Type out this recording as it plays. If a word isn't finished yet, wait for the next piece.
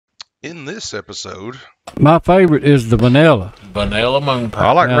In this episode, my favorite is the vanilla Vanilla moon pie.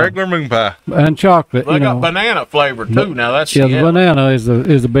 I like regular moon pie. and chocolate. They got banana flavor too. Now that's the banana is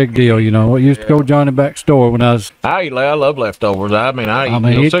a big deal. You know, it used to go Johnny back store when I was. I love leftovers. I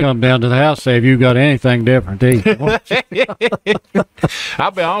mean, he'd come down to the house and say, "Have you got anything different to eat?" I'll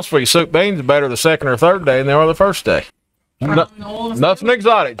be honest with you, soup beans are better the second or third day than they are the first day. Nothing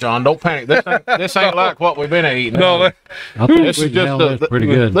exotic, John. Don't panic. This ain't like what we've been eating. No, I think this is just pretty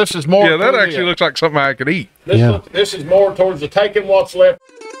good. This is more. Yeah, that actually looks like something I could eat. This is more towards the taking what's left.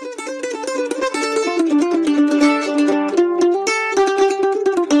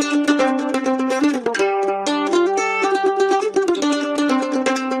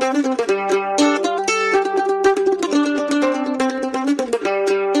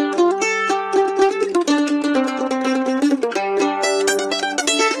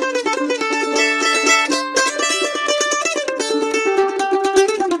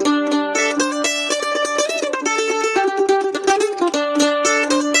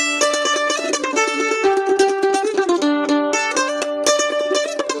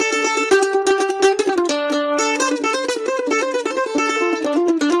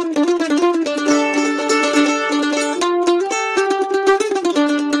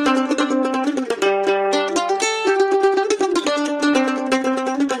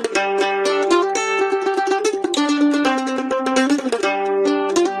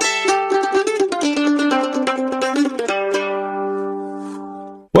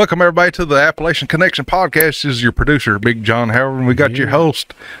 Welcome, everybody, to the Appalachian Connection podcast. This is your producer, Big John Howard, and we got your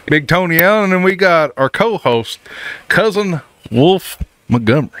host, Big Tony Allen, and we got our co-host, Cousin Wolf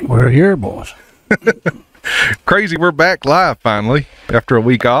Montgomery. We're here, boys. Crazy, we're back live finally after a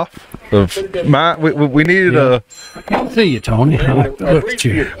week off. We needed a. I see you, Tony. Look at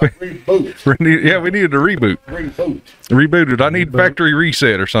you. We needed a reboot. Rebooted. I need factory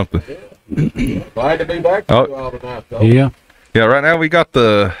reset or something. Glad to be back to you all tonight, though. Yeah. Yeah, right now we got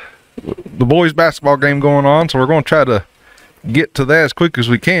the boys basketball game going on, so we're going to try to get to that as quick as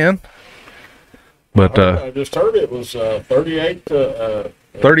we can. But I just heard it was 38 to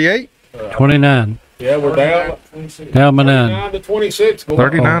 38? 29. Yeah, we're down by 9. 39 to 26.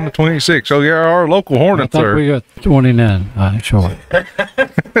 39 to 26. So yeah, our local Hornets I think we got 29. Sure.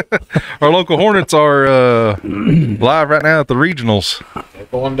 Our local Hornets are live right now at the regionals. They're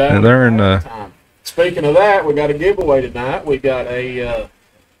going down. And they're in Speaking of that, we got a giveaway tonight. We got a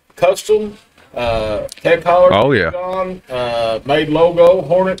custom head collar, made logo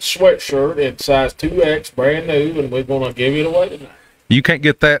Hornet sweatshirt in size 2X, brand new, and we're going to give it away tonight. You can't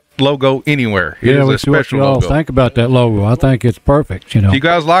get that logo anywhere. It yeah, is we a special what you all logo. think about that logo. I think it's perfect. You know. If you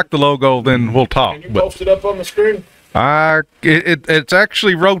guys like the logo, then we'll talk. Can you post it up on the screen? It's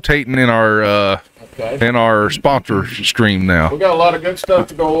actually rotating in our sponsor stream now. We got a lot of good stuff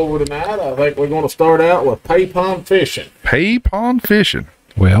to go over tonight. I think we're going to start out with pay pond fishing. Pay pond fishing.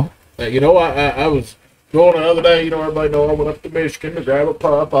 Well, I was going the other day. Everybody knows I went up to Michigan to grab a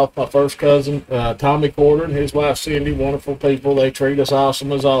pup off my first cousin, Tommy Porter, and his wife Cindy. Wonderful people. They treat us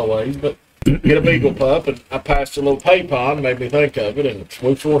awesome as always. But get a beagle pup, and I passed a little pay pond, made me think of it, and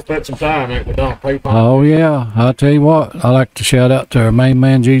we've sure spent some time at the Don Pay Pond. Oh yeah, I'll tell you what, I like to shout out to our main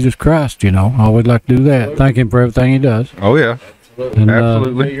man Jesus Christ. I always like to do that. Thank him for everything he does. Oh yeah,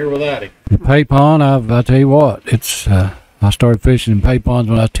 absolutely. Be here without him. The pay pond, I tell you what, it's I started fishing in pay ponds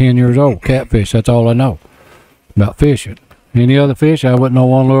when I was 10 years old. Catfish, that's all I know about fishing. Any other fish, I wouldn't know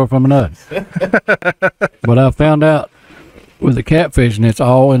one lure from another. But I found out with the catfishing, it's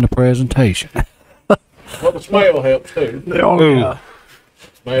all in the presentation. Well, the smell helps too. Oh, yeah.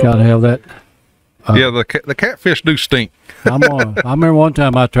 Gotta have that. The catfish do stink. I remember one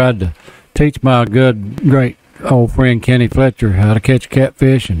time I tried to teach my great old friend Kenny Fletcher how to catch a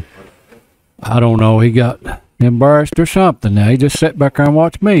catfish, and I don't know, he got embarrassed or something. Now he just sat back there and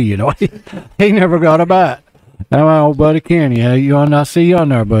watched me. He never got a bite. Now my old buddy Kenny, I see you on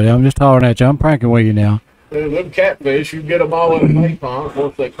there, buddy. I'm just hollering at you. I'm pranking with you now. Them catfish, you get them all in a pay pond. Of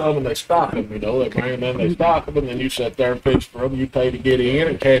course, they come and they stock them. They bring them in, they stock them, and then you sit there and fish for them. You pay to get in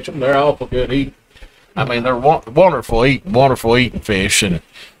and catch them. They're awful good eating. I mean, they're wonderful eating fish. And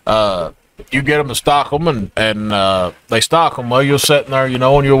you get them to stock them, and they stock them. Well, you're sitting there,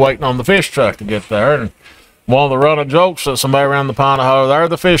 and you're waiting on the fish truck to get there. And one of the running jokes that somebody around the pond hog, there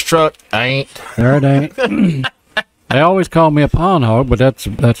the fish truck ain't. There it ain't. They always call me a pond hog, but that's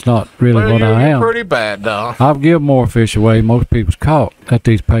not really what I am. Pretty bad, though. I've given more fish away than most people's caught at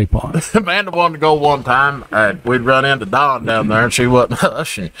these pay ponds. Amanda wanted to go one time. We'd run into Dawn down there, and she wasn't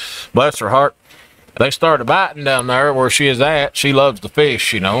hush. And bless her heart, They started biting down there where she is at. She loves to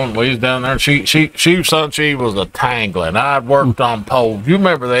fish, you know, and we was down there. And she was a tangling. I'd worked on poles. You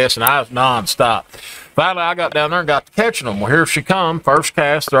remember this, and I was nonstop. Finally, I got down there and got to catching them. Well, here she come, first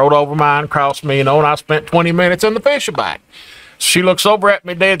cast, throwed over mine, crossed me, you know, and I spent 20 minutes in the fishing bag. She looks over at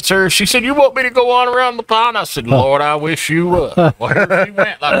me dead serious. She said, "You want me to go on around the pond?" I said, "Lord, I wish you would." Well, here she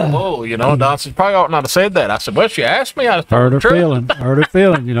went like a bull, you know. Don said, "Probably ought not have said that." I said, "Well, she asked me." I Heard her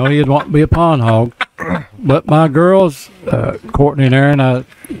feeling. You know, he'd want to be a pond hog. But my girls, Courtney and Aaron,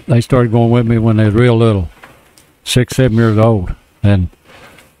 they started going with me when they was real little, 6, 7 years old. And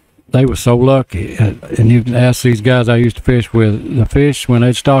they were so lucky. And you can ask these guys I used to fish with, the fish, when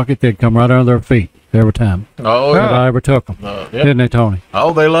they'd stalk it, they'd come right under their feet every time. Oh, yeah. I ever took them. Yep. Didn't they, Tony?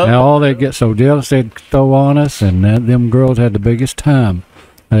 Oh, they love it. All they'd get so jealous, they'd throw on us, and them girls had the biggest time.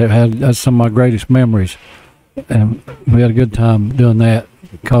 That's some of my greatest memories. And we had a good time doing that.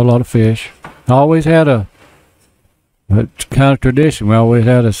 Caught a lot of fish. I always had a kind of tradition. We always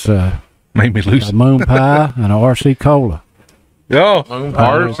had us made me lose a moon pie and a RC cola. Oh,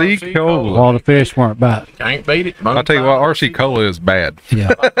 RC cola. All the fish weren't biting. Can't beat it. I'll tell you what, RC cola is bad.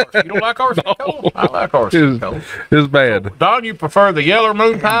 Yeah. You don't like RC cola? I like RC cola. It's bad. Don, you prefer the yellow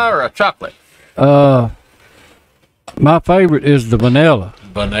moon pie or a chocolate? My favorite is the vanilla.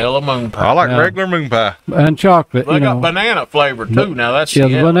 Vanilla moon pie. I like regular moon pie. And chocolate. They got banana flavor too. Now that's the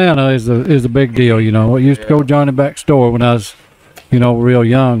banana is a big deal. You know, I used to go to Johnny Back store when I was, you know, a real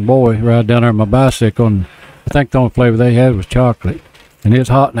young boy, ride down there on my bicycle, and I think the only flavor they had was chocolate. And it was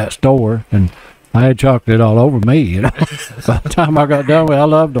hot in that store, and I had chocolate all over me, you know. By the time I got done with it, I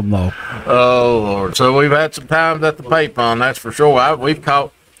loved them though. Oh Lord! So we've had some times at the pay pond, that's for sure. We've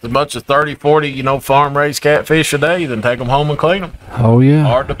caught as much as 30, 40, you know, farm-raised catfish a day, then take them home and clean them. Oh, yeah.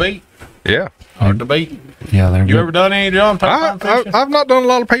 Hard to beat. Yeah. Hard to beat. Yeah, they're You good. ever done any, John, pay pond fishing? I've not done a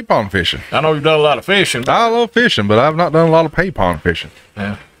lot of pay pond fishing. I know you've done a lot of fishing. I love fishing, but I've not done a lot of pay pond fishing.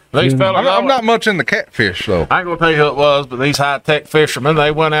 Yeah. These fellas, I'm not much in the catfish, though. I ain't going to tell you who it was, but these high-tech fishermen, they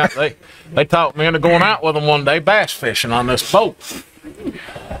went out, they talked me into going out with them one day bass fishing on this boat.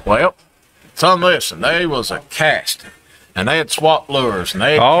 Well, son, listen, they was a cast. And they had swap lures. And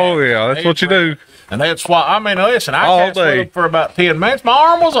they had that's what you do. And they had swap. I mean, listen, I all cast with day them for about 10 minutes. My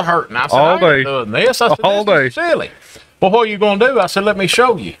arm was hurting. I said, all I day ain't doing this. I said, all this day is silly. Well, what are you going to do? I said, let me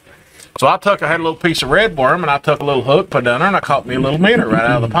show you. So I had a little piece of red worm, and I took a little hook, put it down there, and I caught me a little minnow right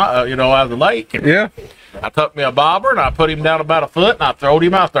out of the pond, out of the lake. Yeah. I took me a bobber, and I put him down about a foot, and I throwed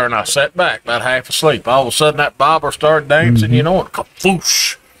him out there, and I sat back about half asleep. All of a sudden, that bobber started dancing, you know, and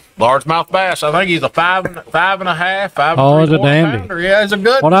whoosh. Largemouth bass. I think he's a five and a half, five. Oh, it's a dandy. Pounder. Yeah, he's a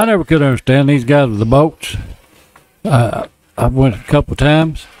good. What I never could understand these guys with the boats. I went a couple of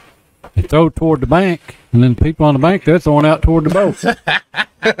times. They throw toward the bank, and then people on the bank, they're throwing out toward the boat.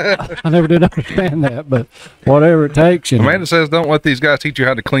 I never did understand that, but whatever it takes. Amanda says, don't let these guys teach you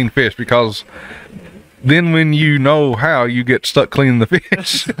how to clean fish, because then when you know how, you get stuck cleaning the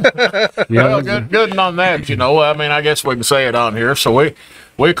fish. Well, good on that, you know. I mean, I guess we can say it on here. So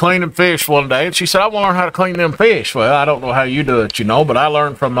we cleaning fish one day, and she said, I want to learn how to clean them fish. Well, I don't know how you do it, you know, but I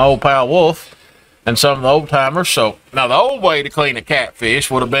learned from my old pal Wolf and some of the old timers. So now the old way to clean a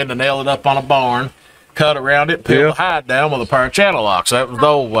catfish would have been to nail it up on a barn, cut around it, peel the hide down with a pair of channel locks. That was the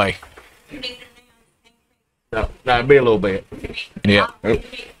old way. No, it'd be a little bit. Yeah.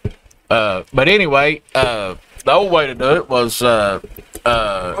 But anyway, the old way to do it was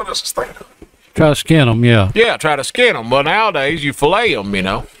what is this thing? Try to skin them, yeah. Yeah, try to skin them. Well, nowadays you fillet them, you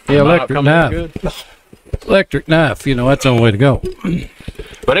know. Yeah, electric knife. Electric knife, you know, that's the only way to go.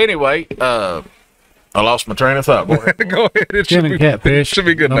 But anyway, I lost my train of thought. Go ahead. Go ahead. It Skinning catfish. Should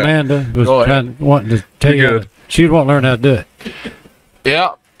be good now. Amanda was wanting to tell you. She wanted to learn how to do it.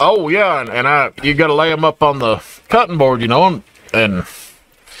 Yeah. Oh, yeah. And you got to lay them up on the cutting board, you know, and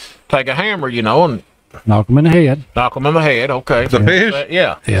take a hammer, you know, and knock them in the head. Knock them in the head, okay. The fish?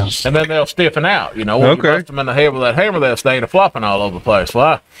 Yeah. And then they'll stiffen out, you know. When you bust them in the head with that hammer, they'll stay to flopping all over the place.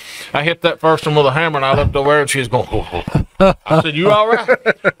 Well, I hit that first one with a hammer, and I looked over there, and she was going, I said, you all right?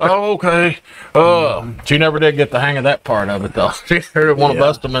 Oh, okay. She never did get the hang of that part of it, though. She didn't want to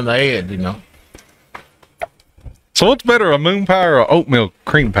bust them in the head, you know. So what's better, a moon pie or an oatmeal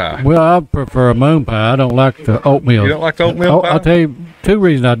cream pie? Well, I prefer a moon pie. I don't like the oatmeal. You don't like the oatmeal pie? I'll tell you two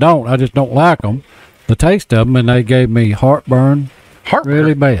reasons I don't. I just don't like them. The taste of them, and they gave me heartburn.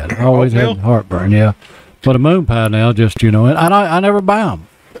 Really bad. I always had heartburn, yeah. But a moon pie now, just, you know, and I never buy them.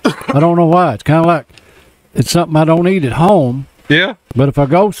 I don't know why. It's kind of like, it's something I don't eat at home. Yeah. But if I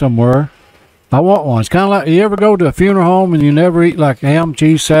go somewhere, I want one. It's kind of like, you ever go to a funeral home and you never eat like ham,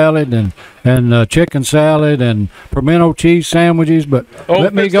 cheese salad, and and chicken salad and pimento cheese sandwiches. But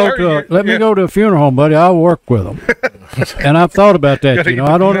let me go to a funeral home, buddy. I'll work with them. And I've thought about that. You know,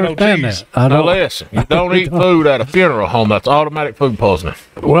 I don't understand that. Now listen, you don't eat food at a funeral home. That's automatic food poisoning.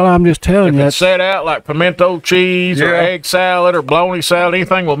 Well, I'm just telling you. If it's set out like pimento cheese or egg salad or bologna salad,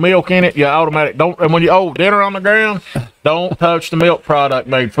 anything with milk in it, you automatic don't. And when you dinner on the ground, don't touch the milk product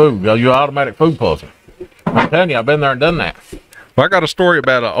made food. You automatic food poisoning. I'm telling you, I've been there and done that. Well, I got a story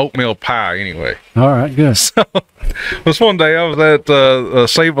about an oatmeal pie anyway. All right, good. So, this one day I was at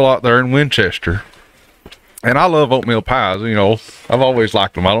Save-A-Lot there in Winchester, and I love oatmeal pies. You know, I've always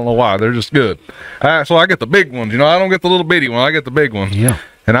liked them. I don't know why. They're just good. So I get the big ones. You know, I don't get the little bitty one. I get the big one. Yeah.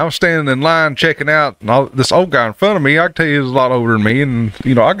 And I was standing in line checking out, and this old guy in front of me, I could tell he was a lot older than me, and,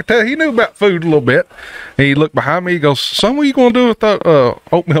 you know, I could tell he knew about food a little bit. And he looked behind me, he goes, "Son, what are you going to do with that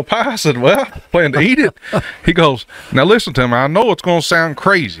oatmeal pie?" I said, "Well, I plan to eat it." He goes, "Now listen to me, I know it's going to sound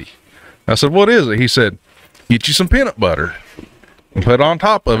crazy." I said, "What is it?" He said, "Get you some peanut butter and put it on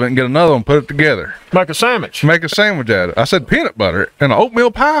top of it and get another one, put it together. Make a sandwich. Make a sandwich out of it." I said, "Peanut butter and an oatmeal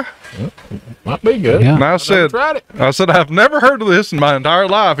pie?" Might be good. Yeah. And I said, "I've never heard of this in my entire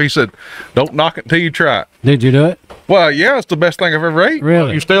life." He said, "Don't knock it till you try it." Did you do it? Well, yeah, it's the best thing I've ever ate.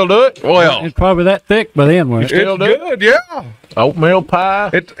 Really? You still do it? Well, It's probably that thick by then, wasn't it? still it's do it? good, yeah. Oatmeal pie.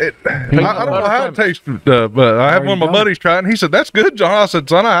 I don't know how it tastes, but I had one of my buddies try it, and he said, "That's good, John." I said,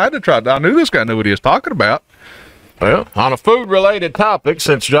 "Son, I had to try it. I knew this guy knew what he was talking about." Well, on a food-related topic,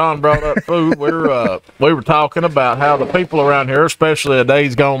 since John brought up food, we were talking about how the people around here, especially the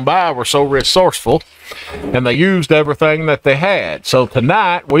days gone by, were so resourceful, and they used everything that they had. So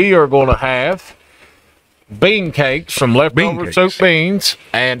tonight we are going to have BeanCakes from leftover soup beans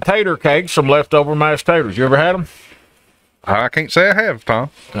and TaterCakes from leftover mashed taters. You ever had them? I can't say I have,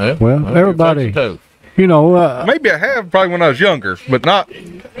 Tom. Yeah. Well, everybody, you know, Maybe I have, probably when I was younger, but not.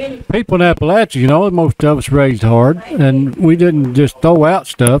 people in Appalachia, you know, most of us raised hard, and we didn't just throw out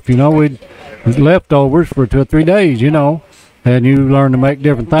stuff. You know, we'd leftovers for 2 or 3 days. You know, and you learn to make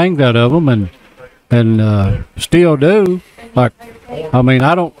different things out of them, and still do. Like, I mean,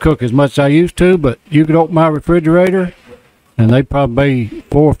 I don't cook as much as I used to, but you could open my refrigerator, and they'd probably be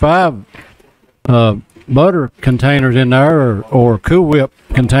 4 or 5 butter containers in there, or Cool Whip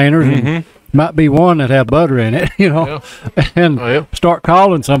containers. Mm-hmm. And might be one that have butter in it, you know, and yeah. start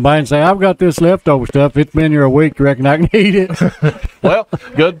calling somebody and say, "I've got this leftover stuff. It's been here a week. You reckon I can eat it?" Well,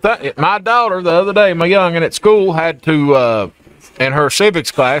 good thing. My daughter the other day, my youngin' at school, had to, in her civics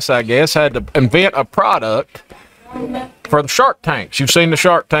class, I guess, had to invent a product for the Shark Tanks. You've seen the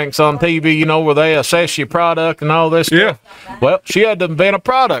Shark Tanks on TV, you know, where they assess your product and all this stuff. Well, she had to invent a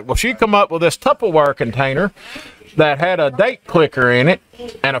product. Well, she come up with this Tupperware container that had a date clicker in it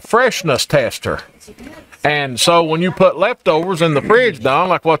and a freshness tester. And so when you put leftovers in the fridge, Don,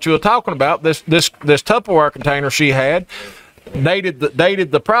 like what you were talking about, this Tupperware container she had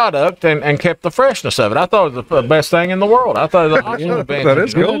dated the product and kept the freshness of it. I thought it was the best thing in the world. I thought it was an awesome invention. That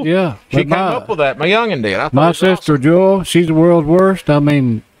is cool. Yeah, She but came up with that. My youngin' did. I thought my it was sister awesome. Joel, she's the world's worst. I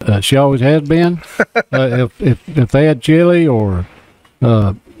mean, she always has been. If they had chili or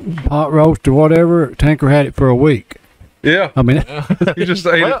pot roast or whatever, Tanker had it for a week. Yeah. I mean, You just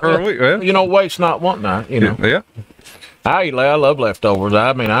ate it for a week. Well, You know, waste not, want not. You know, yeah. I love leftovers.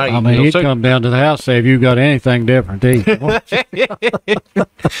 I mean, he'd come down to the house and say, "Have you got anything different to eat?"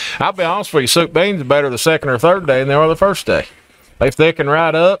 I'll be honest with you, soup beans are better the second or third day than they are the first day. They thicken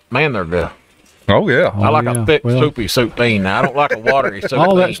right up, man. They're good. Oh, yeah. I like yeah. a thick, Well, soupy soup bean. Now, I don't like a watery soup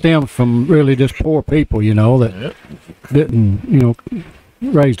all bean. that stems from really just poor people, you know, that didn't, you know,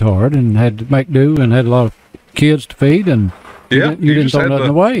 raised hard and had to make do and had a lot of kids to feed, and you didn't just throw had nothing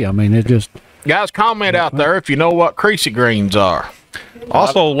to- away. I mean, it just Guys, comment out there if you know what creasy greens are.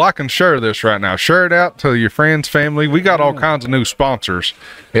 Also, like and share this right now. Share it out to your friends, family. We got all kinds of new sponsors.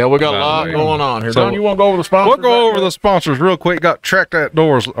 Yeah, we got a By the lot way. going on here. So, Don, you want to go over the sponsors? We'll go right over quick? the sponsors real quick. Got Tracked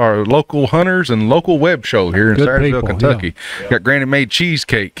Outdoors, our local hunters and local web show here in Good Sayersville, people, Kentucky. Got Granny Made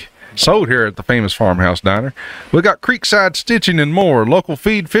Cheesecake, sold here at the famous Farmhouse Diner. We got Creekside Stitching and More, local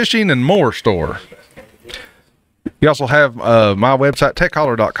feed, fishing, and more store. You also have my website,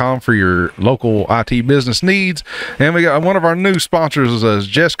 techholler.com, for your local IT business needs. And we got one of our new sponsors is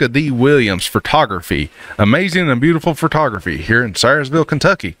Jessica D. Williams Photography. Amazing and beautiful photography here in Sayersville,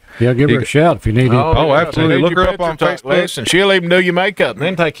 Kentucky. give her a shout if you need it. Oh, yeah, absolutely. they need Look your her up on picture Facebook. Listen, she'll even do your makeup and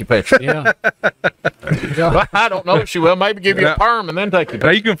then take your picture. Yeah, Well, I don't know if she will. Maybe give you a perm and then take your Now,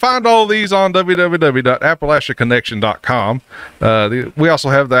 picture. you can find all these on www.appalachiaconnection.com. We also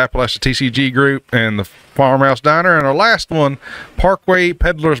have the Appalachia TCG group and the Farmhouse Diner. And our last one, Parkway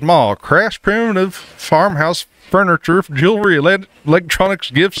Peddlers Mall. Crash primitive farmhouse furniture, jewelry,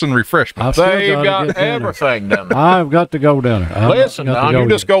 electronics, gifts, and refreshments. They've got everything down there. I've got to go down there. Listen, Don, you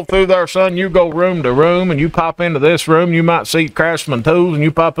just go through there, son. You go room to room, and you pop into this room, you might see Craftsman tools, and you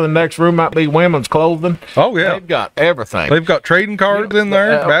pop in the next room, might be women's clothing. Oh, yeah. They've got everything. They've got trading cards in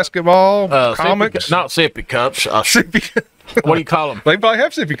there, basketball, comics. Not sippy cups. Sippy. What do you call them? They probably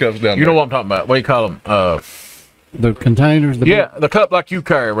have sippy cups down there. You know what I'm talking about. What do you call them? The containers. The cup like you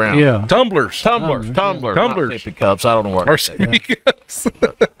carry around. Yeah. Tumblers. Tumblers. Not sippy cups. I don't know what. Or sippy cups.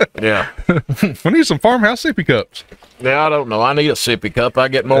 Yeah. We need some farmhouse sippy cups. Yeah, I don't know. I need a sippy cup. I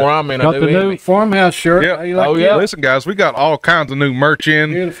get more on me than I Got do the new in me. farmhouse shirt. Yeah. How you like Oh, that? yeah. Listen, guys, we got all kinds of new merch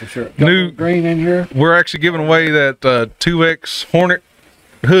in. Beautiful shirt. New- Got green in here. We're actually giving away that 2X Hornet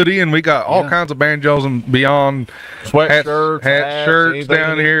hoodie, and we got all kinds of banjos and beyond. Sweatshirts, hats, shirts anything.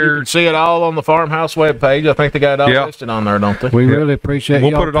 down You here. can see it all on the Farmhouse webpage. I think they got it all Yeah. listed on there, don't they? We really appreciate.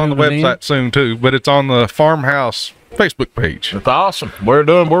 We'll y'all put it on the tuning in. website soon too, but it's on the Farmhouse Facebook page. It's awesome. We're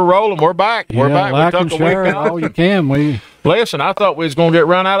rolling. We're back. We're Yeah, back. like We and took a week share off. all you can. Listen, I thought we was going to get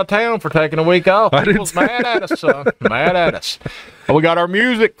run out of town for taking a week off. I didn't People's mad at us, son. Mad at us. But we got our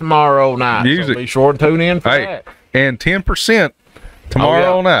music tomorrow night. Music. So be sure and tune in for Hey, that. and 10%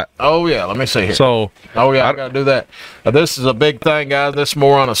 tomorrow night. Oh, yeah. Let me see here. So Oh, yeah, I got to do that. This is a big thing, guys. This is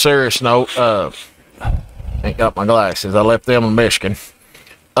more on a serious note. Ain't got my glasses. I left them in Michigan.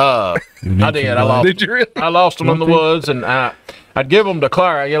 I did. I lost did you really? I lost them in the woods, and I'd give them to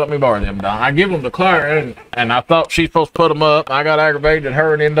Clara. Yeah, let me borrow them, Don. I give them to Clara, and I thought she's supposed to put them up. I got aggravated at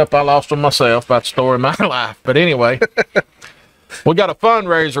her and ended up I lost them myself. That's the story of my life. But anyway, we got a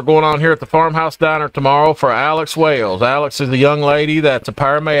fundraiser going on here at the Farmhouse Diner tomorrow for Alex Wales. Alex is a young lady that's a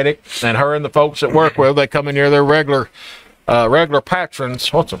paramedic, and her and the folks that work with, they come in here. They're regular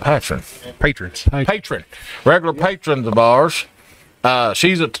patrons. What's a patron? Patrons. Patron. Regular patrons of ours.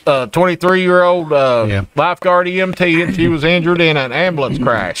 She's a 23-year-old lifeguard EMT, and she was injured in an ambulance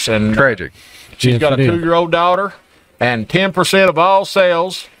crash. And Tragic. she's Yes, got a it is. 2-year-old daughter. And 10% of all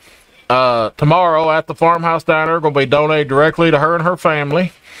sales tomorrow at the Farmhouse Diner are going to be donated directly to her and her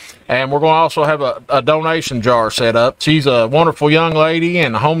family. And we're going to also have a donation jar set up. She's a wonderful young lady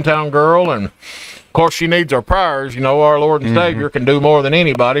and a hometown girl, and of course, she needs our prayers. You know, our Lord and Savior can do more than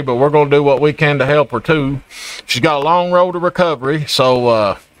anybody, but we're going to do what we can to help her, too. She's got a long road to recovery,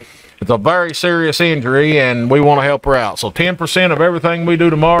 so it's a very serious injury, and we want to help her out. So 10% of everything we do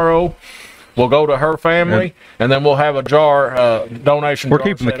tomorrow will go to her family, and then we'll have a jar, donation We're jar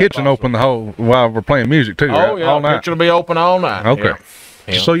keeping the set up kitchen also. open the whole while we're playing music too. Oh, right? yeah, all the night. kitchen will be open all night. Okay.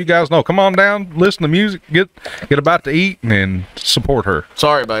 Yeah. Just so you guys know, come on down, listen to music, get about to eat, and support her.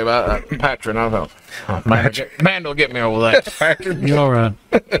 Sorry, babe. Patron, I thought. Man, will get me over that. You're all right.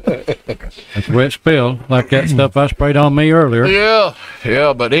 That's wet spill, like that stuff I sprayed on me earlier.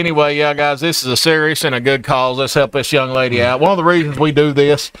 Yeah, but anyway, yeah, guys, this is a serious and a good cause. Let's help this young lady out. One of the reasons we do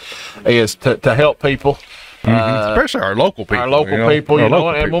this is to help people. Especially our local people. Our local you know? people, Our you know, local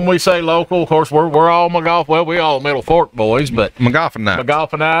and people. when we say local, of course, we're all Magoffin. Well, we all Middle Fork boys, but Magoffin night.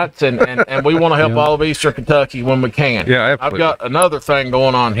 Magoffinites, and we want to help all of Eastern Kentucky when we can. Yeah, absolutely. I've got another thing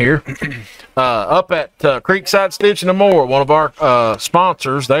going on here. Up at Creekside Stitching and More, one of our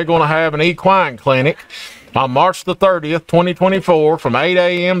sponsors, they're going to have an equine clinic on March the 30th, 2024, from 8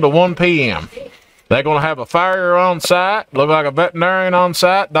 a.m. to 1 p.m. They're going to have a farrier on site, look like a veterinarian on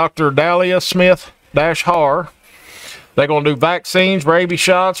site, Dr. Dahlia Smith-Har. They're going to do vaccines, rabies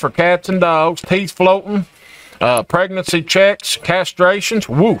shots for cats and dogs, teeth floating, pregnancy checks, castrations,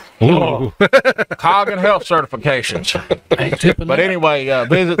 cog and health certifications. But anyway,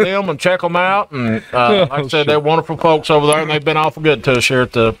 visit them and check them out. And like I said, they're wonderful folks over there, and they've been awful good to us here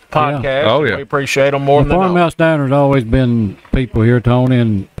at the podcast. Oh, yeah. We appreciate them more The than they know. Farmhouse Diner's always been people here,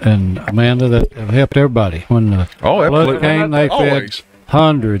 Tony and Amanda, that have helped everybody. When the Oh, flood absolutely. came, they Always. fed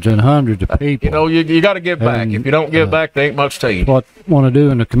hundreds and hundreds of people. You know, you got to give back. And, If you don't give back, there ain't much to you. What want to do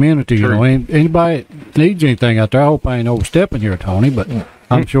in the community, you True. know. Anybody needs anything out there, I hope I ain't overstepping here, Tony, but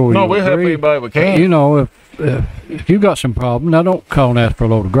I'm sure No, you'll we'll help agree. anybody we can. You know, if you got some problem, now don't call and ask for a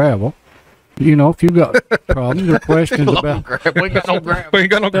load of gravel. You know, if you got problems or questions about we got no grab. We ain't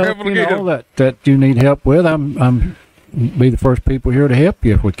got no stuff, gravel to you give. know, that you need help with, I'm be the first people here to help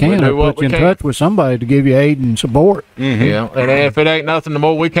you if we can. do I'll what put you we in can. touch with somebody to give you aid and support. Yeah, and if it ain't nothing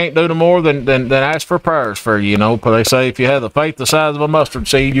more, we can't do no more than ask for prayers for you. You know, 'cause they say if you have the faith the size of a mustard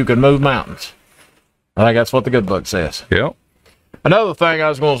seed, you can move mountains. I think that's what the good book says. Yep. Another thing I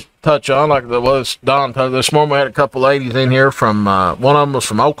was going to touch on, like the was Don told this morning, we had a couple ladies in here from one of them was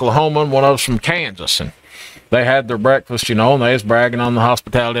from Oklahoma and one of them was from Kansas, and they had their breakfast, you know, and they was bragging on the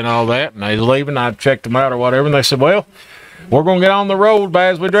hospitality and all that, and they was leaving. I checked them out or whatever, and they said, well, we're going to get on the road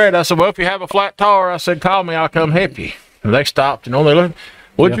as we dread. I said, well, if you have a flat tire, I said, call me, I'll come help you. And they stopped, you know, they looked,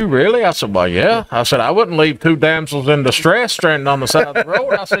 would you really? I said, well, yeah. I said, I wouldn't leave two damsels in distress stranded on the side of the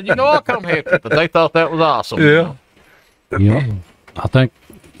road. I said, you know, I'll come help you. But they thought that was awesome. Yeah. Yeah, I think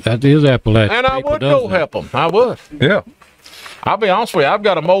that is Appalachia. And I would go help them. I would. Yeah. I'll be honest with you, I've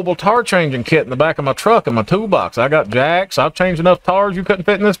got a mobile tar changing kit in the back of my truck in my toolbox. I got jacks. I've changed enough tars you couldn't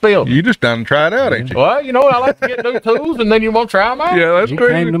fit in this building. You just done try it out, ain't you? Well, you know, I like to get new tools, and then you won't try them out. Yeah, that's He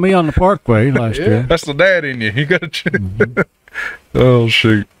great. came to me on the Parkway last year. That's the dad in you. You got to. Oh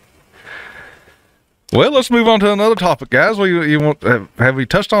shoot. Well, let's move on to another topic, guys. Have we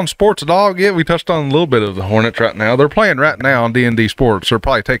touched on sports at all yet? We touched on a little bit of the Hornets right now. They're playing right now on D&D Sports. They're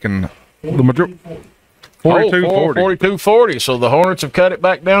probably taking the majority. 42-40. So the Hornets have cut it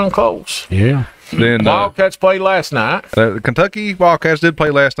back down close. Yeah. Then Wildcats played last night. the Kentucky Wildcats did play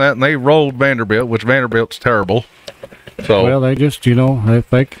last night, and they rolled Vanderbilt, which Vanderbilt's terrible. So Well, they just, you know, they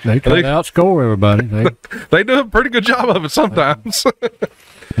try to outscore everybody. They they do a pretty good job of it sometimes.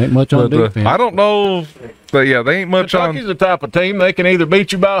 ain't much on But, defense. I don't know. But yeah, they ain't much Kentucky's on. the type of team, they can either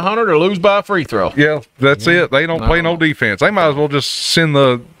beat you by 100 or lose by a free throw. Yeah, that's it. They don't play no defense. They might as well just send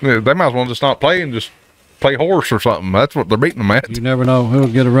the. They might as well just not play and just play horse or something. That's what they're beating them at. You never know who'll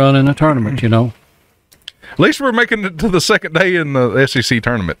get a run in the tournament, you know. At least we're making it to the second day in the SEC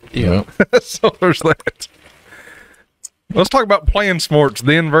tournament. Yeah. So there's that. Let's talk about playing sports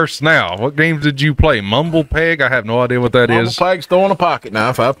then versus now. What games did you play? Mumble Peg? I have no idea what that is. Peg's throwing a pocket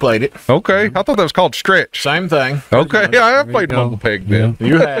knife. I've played it. Okay, I thought that was called Stretch. Same thing. Okay, yeah, I have played go. Mumble Peg then.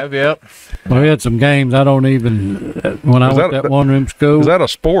 You have, yep. Well, we had some games I don't even. When I Is went that- that one-room school, Is that a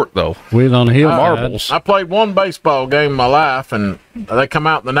sport though? we was on the hillside. Marbles. I played one baseball game in my life, and they come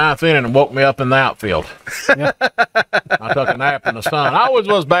out in the ninth inning and woke me up in the outfield. Yeah. I took a nap in the sun. I always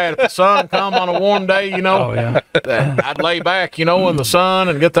was bad if the sun come on a warm day, you know. Oh, yeah. I'd lay back, you know, in the sun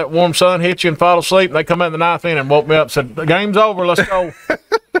and get that warm sun, hit you and fall asleep. And they come out in the ninth inning and woke me up and said, the game's over, let's go.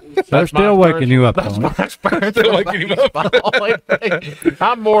 They're still waking you up on it. Still waking you up.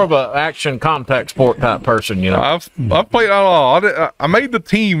 I'm more of a action contact sport type person, you know. I've played all. I made the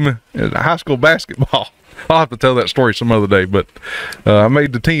team in high school basketball. I'll have to tell that story some other day, but I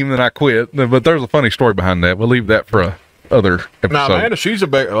made the team, then I quit. But there's a funny story behind that. We'll leave that for a other episode. Now, Amanda, she's a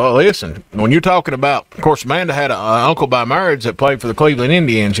big. Well, listen, when you're talking about, of course, Amanda had an uncle by marriage that played for the Cleveland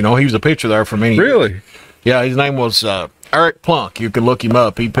Indians. You know, he was a pitcher there for many years. Really? Yeah, his name was Eric Plunk. You can look him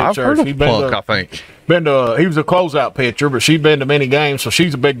up. He pitched I've there. heard of She'd been Plunk, to- I think. he was a closeout pitcher, but she'd been to many games, so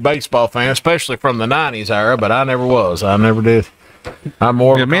she's a big baseball fan, especially from the '90s era. But I never was. I never did. I'm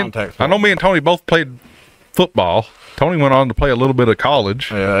more of a contact. I know me and Tony both played football. Tony went on to play a little bit of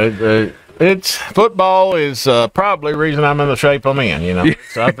college. Yeah, it's football is probably the reason I'm in the shape I'm in. You know,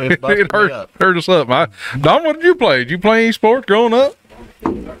 so It hurt us up. Don, what did you play? Did you play any sport growing up?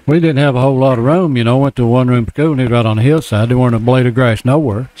 We didn't have a whole lot of room, you know. Went to a one-room school and it was right on the hillside. There weren't a blade of grass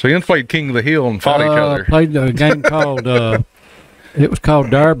nowhere. So you played King of the Hill and fought each other. Played a game called, it was called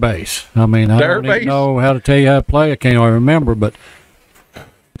Dare Base. I mean, I Dare don't Base? even know how to tell you how to play. I can't even remember, but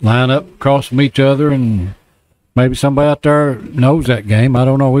line up across from each other, and maybe somebody out there knows that game. I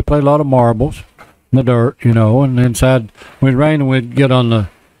don't know. We played a lot of marbles in the dirt, you know, and inside, when it rained, we'd get on the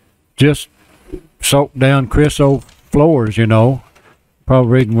just soaked down Crisso floors, you know.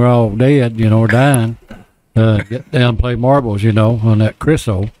 Probably reading we're all dead, you know, or dying. Get down and play marbles, you know, on that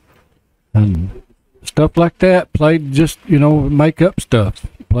Crisso. And stuff like that. Played just, you know, make up stuff.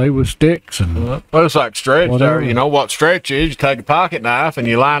 Play with sticks and Well, it's like stretch Whatever. there. You know what stretch is? You take a pocket knife and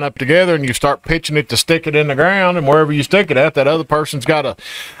you line up together and you start pitching it to stick it in the ground. And wherever you stick it at, that other person's got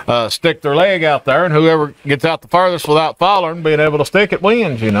to stick their leg out there. And whoever gets out the farthest without falling, being able to stick it,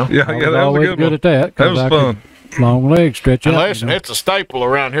 wins, you know. Yeah, I yeah, was that was a always good good one. at that. 'cause That was I could fun. Long legs stretch And out. listen, you know. it's a staple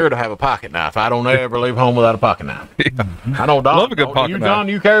around here to have a pocket knife. I don't ever leave home without a pocket knife. I know Don. Love a good pocket you, knife. Don,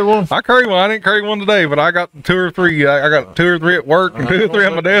 you carry one? I carry one. I didn't carry one today, but I got two or three. I got two or three at work and two or three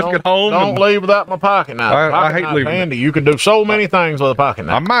at my desk at home. Don't and leave without my pocket knife. I Pocket hate knife leaving it. handy. You can do so many things with a pocket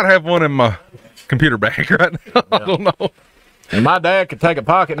I knife. might have one in my computer bag right now. I don't know. And my dad could take a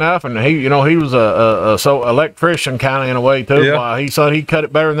pocket knife, and he was a electrician kind of in a way too. Yeah. He said he cut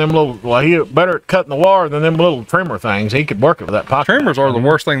it better than them little. Well, he better at cutting the wire than them little trimmer things. He could work it with that pocket. Trimmers are the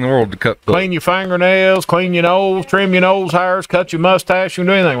worst thing in the world to cut. Clean your fingernails, clean your nose, trim your nose hairs, cut your mustache. You can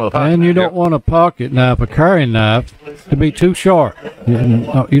do anything with a pocket. And you knife. don't want a pocket knife, a carrying knife, to be too sharp.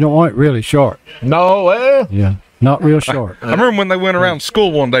 You don't want it really sharp. No, well, Yeah. not real short. I remember when they went around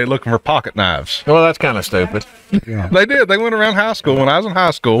school one day looking for pocket knives. Well, that's kind of stupid. Yeah. They did. They went around high school when I was in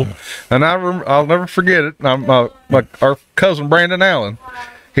high school, and I'll never forget it. Our cousin Brandon Allen,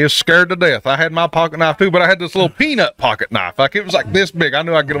 he was scared to death. I had my pocket knife too, but I had this little peanut pocket knife. Like it was like this big. I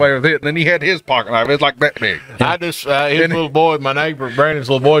knew I'd get away with it. And then he had his pocket knife. It was like that big. I just his little boy, my neighbor, Brandon's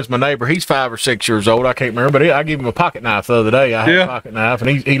little boy's my neighbor. He's 5 or 6 years old. I can't remember, but I gave him a pocket knife the other day. I had a pocket knife,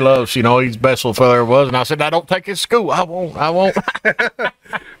 and he loves. You know, he's the best little fella there was. And I said, I don't take his school. I won't.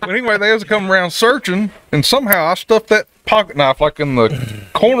 But anyway, they was coming around searching, and somehow I stuffed that pocket knife like in the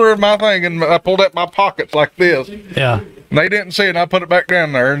corner of my thing, and I pulled out my pockets like this. Yeah. And they didn't see it, and I put it back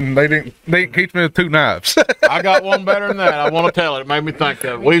down there, and they didn't catch me with 2 knives. I got one better than that. I want to tell it. It made me think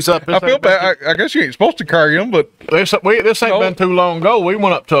of it. We was up. I feel bad. I guess you ain't supposed to carry them, but This ain't been too long ago. We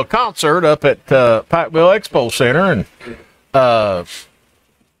went up to a concert up at Pikeville Expo Center, and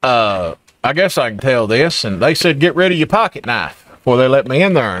I guess I can tell this. And they said, "Get rid of your pocket knife," before they let me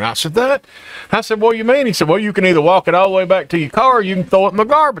in there. And I said, "That?" I said, "What do you mean?" He said, "Well, you can either walk it all the way back to your car, or you can throw it in the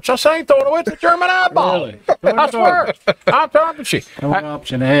garbage." I said, "I ain't throwing it away. It's a German eyeball." Really? I swear. I'm talking to you. No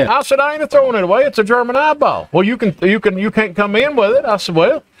option ahead. I said, "I ain't throwing it away. It's a German eyeball." "Well, you can't come in with it." I said,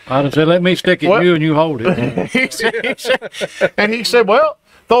 "Well," I'd have said, let me stick it What? in you and you hold it. he said, "Well,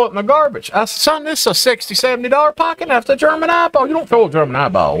 throw it in the garbage." I said, "Son, this is a $60, $70 pocket knife. It's a German eyeball. You don't throw a German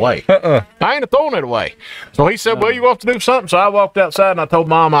eyeball away." I ain't throwing it away. So he said, "Well, you want to do something." So I walked outside and I told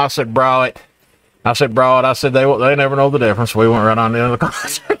Mama, I said, "Bro it." I said, they never know the difference. We went right on the end of the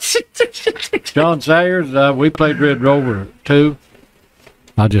concert. John Sayers, we played Red Rover too.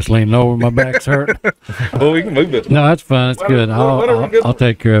 I just leaned over, my back's hurt. well, we can move it. No, that's fine. It's good. I'll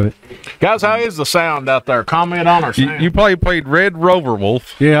take care of it. Guys, how is the sound out there? Comment on our sound. You probably played Red Rover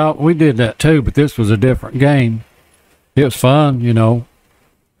Wolf. Yeah, we did that too, but this was a different game. It was fun, you know,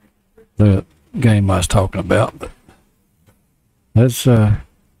 the game I was talking about. But that's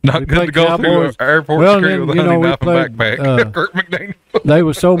Not good to go through airport security with a hunting knife and backpack. Kurt McDaniel. There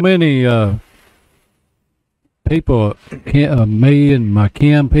were so many people, me and my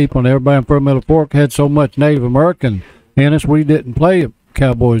kin people and everybody in Fort Middle Fork had so much Native American in us, we didn't play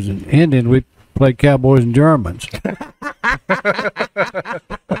Cowboys and Indians, we played Cowboys and Germans.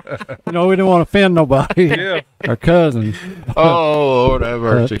 You know, we didn't want to offend nobody. Yeah. Our cousins. Oh, Lord have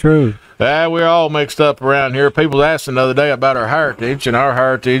mercy. That's true. We're all mixed up around here. People was asking the other day about our heritage, and our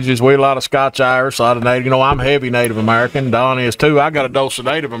heritage is we a lot of Scotch-Irish, a lot of Native. You know, I'm heavy Native American. Don is too. I got a dose of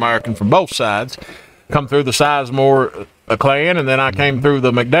Native American from both sides. Come through the Sizemore clan, and then I came through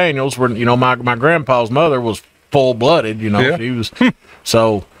the McDaniels, where, you know, my grandpa's mother was full-blooded, you know. Yeah. She was,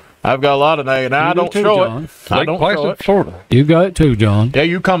 so I've got a lot of Native. Now, I don't too, show John. it. I don't show it. Florida. You got it too, John. Yeah,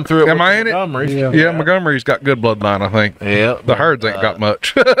 you come through it. Am with I in it? Montgomery's. Yeah, Montgomery's got good bloodline, I think. Yeah. The herds ain't got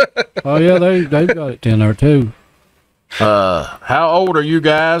much. Oh, yeah, they've got it in there too. How old are you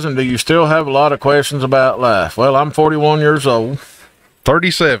guys, and do you still have a lot of questions about life? Well, I'm 41 years old.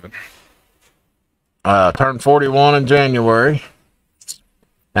 37. Turned 41 in January.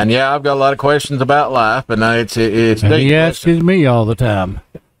 And yeah, I've got a lot of questions about life, and it's And deep. he asks me all the time.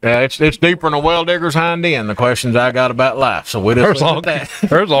 Yeah, it's deeper than a well digger's hind end, the questions I got about life. So we just look at that.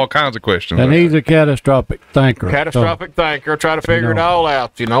 There's all kinds of questions. And he's a catastrophic thinker. Catastrophic thinker, try to figure it all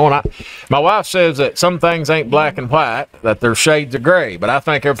out, you know. And my wife says that some things ain't black and white, that there's shades of gray, but I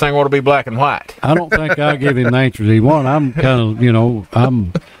think everything ought to be black and white. I don't think I give him the answers he wants. I'm kind of, you know,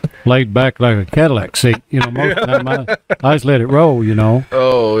 I'm laid back like a Cadillac seat. You know, most of the time I just let it roll, you know.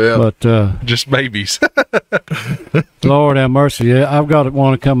 Oh, yeah. But just babies. Lord have mercy. Yeah, I've got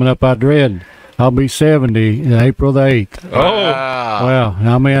one coming up I dread. I'll be 70 April the 8th. Oh. Wow.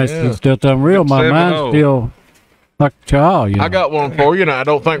 Wow. I mean, it's still unreal. My 70. mind's still like a child, you know. I got one for you, and I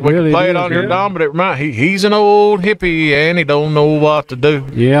don't think we Really can play it is, on your yeah. Don, but it he's an old hippie, and he don't know what to do.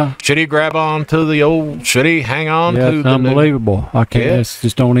 Yeah. Should he grab on to the old? Should he hang on Yeah, to it's the new? unbelievable. I can't. Yeah. It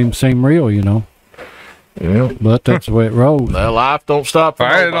just don't even seem real, you know. Yeah. But that's the way it rolls. Well, life don't stop for It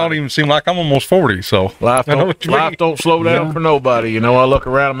nobody. don't even seem like I'm almost 40, so. Life I know what you mean. don't slow down Yeah. for nobody. You know, I look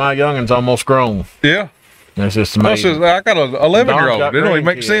around, my youngin's almost grown. Yeah. It's just I amazing. got an 11-year-old. Don's got It don't even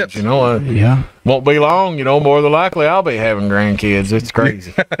make grandkids, sense. You know, Yeah. won't be long. You know, more than likely I'll be having grandkids. It's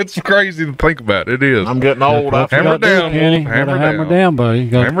crazy. It's crazy to think about. It is. I'm getting old. I Hammer feel down, Kenny. Wolf. Hammer Hammer down. down, buddy.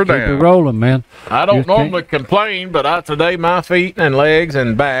 Got Hammer to keep down. it rolling, man. I don't You can't- normally complain, but today my feet and legs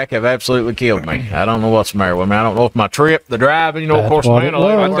and back have absolutely killed me. I don't know what's the matter with me. I don't know if my trip, the driving, you know, of That's course, what man, it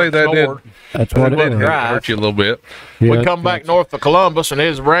was. I'd say that did. That's what it did is. drive. Hurt you a little bit. Yeah, We come back north of Columbus, and it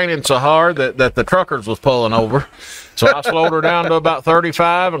was raining so hard that the truckers was pulling over. So I slowed her down to about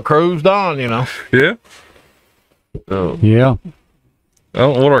 35 and cruised on, you know. Yeah. So, Yeah. I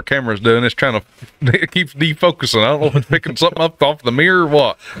don't know what our camera's doing. It's trying to, it keeps defocusing. I don't know if it's picking something up off the mirror or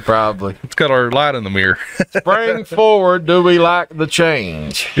what. Probably. It's got our light in the mirror. Spring forward, do we like the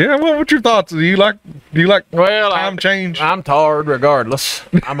change? Yeah, well, what's your thoughts? Do you like time change? I'm tired regardless.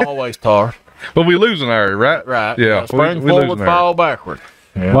 I'm always tired. Well, we losing our, right? Right. Yeah. Spring we forward, losing fall backward.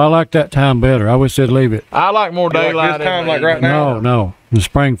 Yeah. Well, I like that time better. I wish they'd leave it. I like more You like daylight. this time, in the like right evening. now? No, the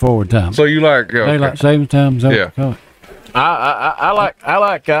spring forward time. So you like, Daylight savings time. Is that what Yeah. you call it? I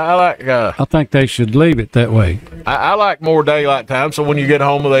I think they should leave it that way. like more daylight time. So when you get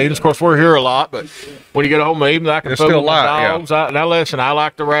home in the evenings, of course we're here a lot, but when you get home in the evenings, I can It's fool still with my light, yeah. dogs. Now listen, I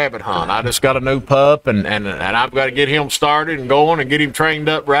like the rabbit hunt. I just got a new pup, and I've got to get him started and going and get him trained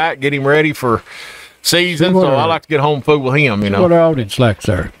up right, get him ready for season. So I like to get home food with him. You know, What our audience likes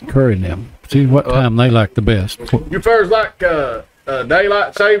there, Curry and them. See what time they like the best. you first like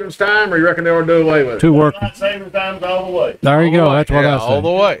daylight savings time, or you reckon they ought to do away with it? Two working. Daylight saving time's all the way. There you go. That's what Yeah, I all the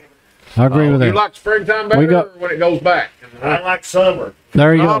say. way. I agree with You that. like springtime better, We got- or when it goes back? I like summer.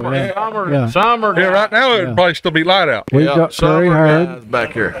 There you Summer, go. Yeah. summer, summer. Yeah, right now it'd Yeah. probably still be light out. We Yeah, got Curry summer Herd. guys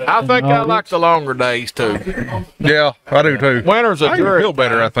back here. I think I like the longer days too. Yeah, I do too. Winter's a I even dreary feel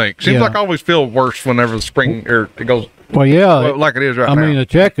better, time. I think. Seems Yeah. like I always feel worse whenever the spring, or it goes Well, yeah. like it is right I now. mean, a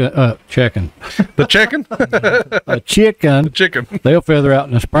chicken. The chicken? A chicken. Chicken. They'll feather out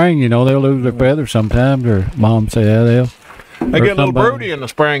in the spring. You know, they'll lose their feathers sometimes. Or mom say, yeah, they'll. They or get a little somebody. broody in the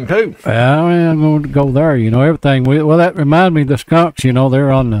spring too. I'm going to go there. You know, everything. Well, that reminds me of the skunks. You know,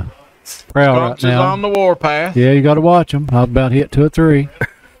 they're on the prowl Skunks right is now. on the warpath. Yeah, you got to watch them. I've about hit 2 or 3.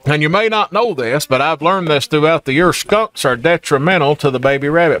 And you may not know this, but I've learned this throughout the year. Skunks are detrimental to the baby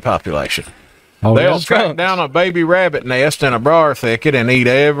rabbit population. Oh, They'll yeah? track down a baby rabbit nest in a briar thicket and eat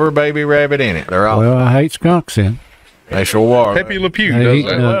every baby rabbit in it. They're all Well, I hate skunks then. they sure are. Pepe Le Pew Hey,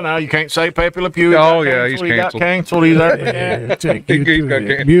 does that. Well, now you can't say Pepe Le Pew. He Oh, got yeah, he's He got canceled. canceled. He's out. He's got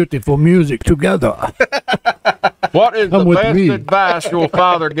canceled. Beautiful music together. What is the Come with best me. advice your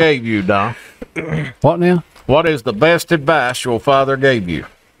father gave you, Don? What now? What is the best advice your father gave you?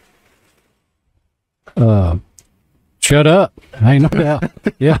 Shut up. Ain't no doubt.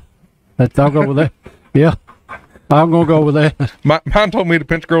 Yeah. I'll go with that. Yeah. I'm going to go with that. Mine told me to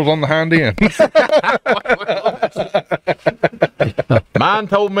pinch girls on the hind end. Mine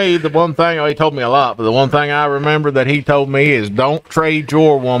told me the one thing, he told me a lot, but the one thing I remember that he told me is don't trade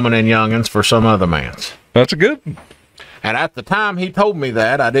your woman and youngins for some other man's. That's a good one. And at the time he told me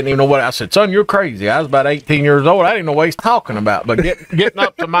that, I didn't even know what, I said, son, you're crazy. I was about 18 years old. I didn't know what he's talking about. But getting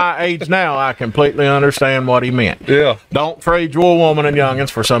up to my age now, I completely understand what he meant. Yeah. Don't trade your woman and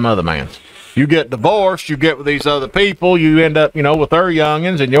youngins for some other man's. You get divorced, you get with these other people, you end up, with their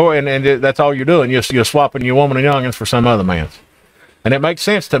youngins, and that's all you're doing. You're swapping your woman and youngins for some other man's. And it makes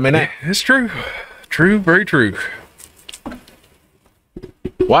sense to me now. It's true. True, very true.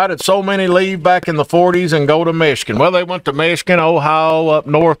 Why did so many leave back in the 40s and go to Michigan? Well, they went to Michigan, Ohio, up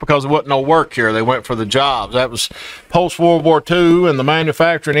north because there wasn't no work here. They went for the jobs. That was post-World War II, and the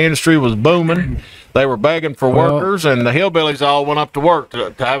manufacturing industry was booming. They were begging for workers, and the hillbillies all went up to work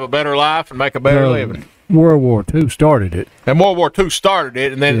to have a better life and make a better living. World War II started it. And World War II started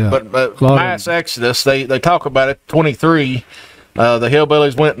it, and then Yeah. but Lot of- mass exodus, they talk about it, 23, the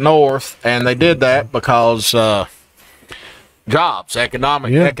hillbillies went north, and they did that because jobs,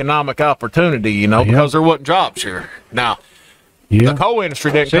 economic opportunity, because there wasn't jobs here. Now, Yeah. the coal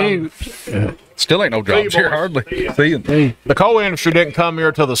industry didn't come. Still ain't no jobs here, boys. hardly. See, Hey, The coal industry didn't come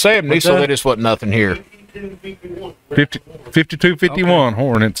here till the 70s, so that? there just wasn't nothing here. 52-51,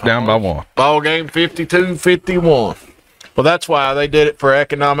 Hornets down by 1. Ball game 52-51. Well, that's why they did it for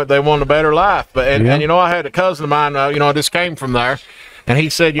economic. They wanted a better life. But and I had a cousin of mine. I just came from there, and he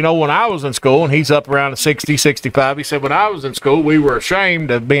said, when I was in school, and he's up around 60, 65. He said, when I was in school, we were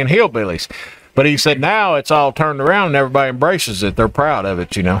ashamed of being hillbillies. But he said now it's all turned around, and everybody embraces it. They're proud of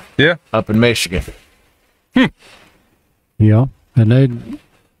it. Yeah. Up in Michigan. yeah. And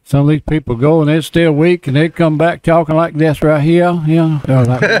some of these people go and they're still weak and they come back talking like this right here. Or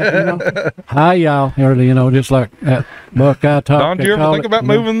like that, Hi, y'all. Or, just like that Buckeye talk. Don, did they you ever call think it, about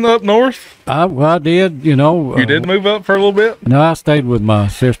moving up north? I did, You did move up for a little bit? No, I stayed with my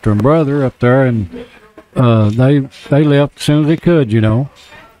sister and brother up there, and they left as soon as they could.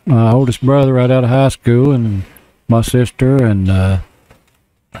 My oldest brother right out of high school, and my sister, and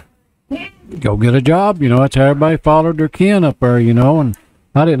go get a job. That's how everybody followed their kin up there. And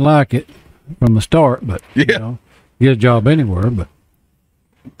I didn't like it from the start, but Yeah. Get a job anywhere. But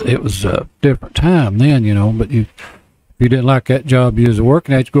it was a different time then. But if you didn't like that job you was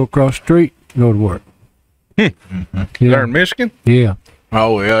working at, you go across the street, and go to work. There in Michigan? Yeah.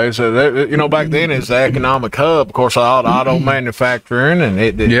 Oh yeah, it's back then it's the economic hub. Of course, all the auto manufacturing, and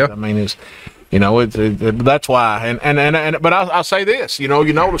I mean, it's that's why. But I'll say this, you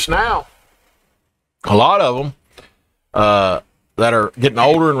notice now, a lot of them that are getting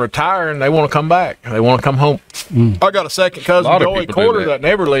older and retiring, they want to come back. They want to come home. I got a second cousin, Joey Quarter, that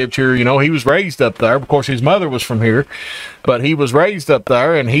never lived here. He was raised up there. Of course, his mother was from here, but he was raised up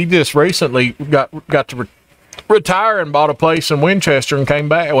there, and he just recently got to retire and bought a place in Winchester and came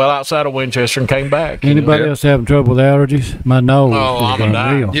back. Well, outside of Winchester and came back. Anybody else having trouble with allergies? My nose. Oh, I'm a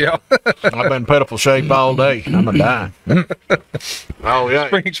dying. Yeah, I've been in pitiful shape all day. I'm a dying. Oh yeah.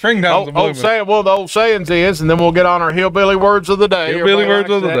 Springtime's a blooming. The old sayings is, and then we'll get on our hillbilly words of the day. Hillbilly words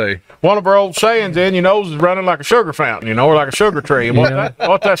of the day. One of our old sayings, your nose is running like a sugar fountain, or like a sugar tree. And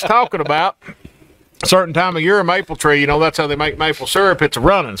what that's talking about. A certain time of year, a maple tree, that's how they make maple syrup. It's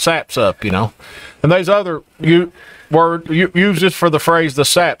running, saps up, And there's other word use this for the phrase "the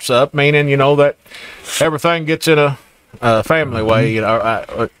saps up," meaning that everything gets in a family way.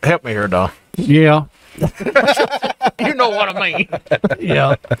 Help me here, Don. Yeah. You know what I mean.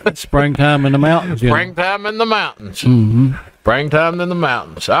 Yeah. Springtime in the mountains. Springtime in the mountains. Mm-hmm. Springtime in the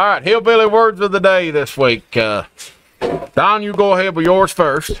mountains. All right, hillbilly words of the day this week. Don, you go ahead with yours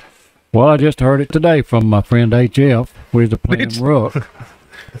first. Well, I just heard it today from my friend HF, who's the playing rook.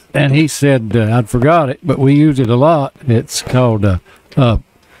 And he said, I'd forgot it, but we use it a lot. It's called Plime,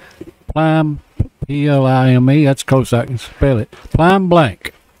 Plime. That's close I can spell it. Plime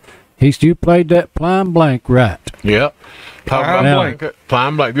blank. You played that Plime blank right. Yep. Plime blank.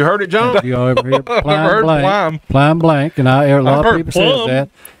 Have you heard it, John? You ever hear Plime blank? Plime blank. And a lot of people say that.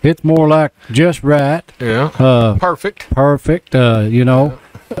 It's more like just right. Yeah. Perfect. Perfect.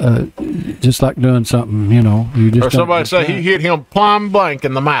 Just like doing something, you just. Or somebody say he hit him plumb blank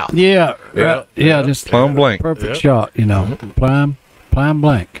in the mouth. Yeah, just plumb blank, perfect shot, plumb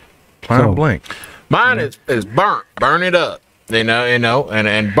blank, plumb blank. Mine is burnt, burn it up,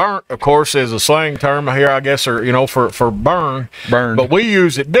 and burnt, of course, is a slang term here, I guess, or for burn. But we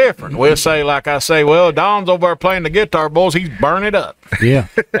use it different. We'll say, like I say, well, Don's over there playing the guitar, boys. He's burn it up. Yeah,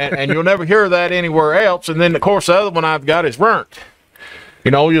 and you'll never hear that anywhere else. And then, of course, the other one I've got is burnt.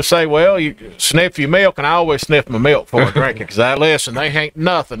 You'll say, well, you sniff your milk, and I always sniff my milk before I drink it, because they ain't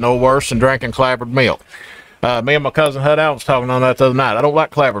nothing no worse than drinking clabbered milk. Me and my cousin Hud Allen was talking on that the other night. I don't like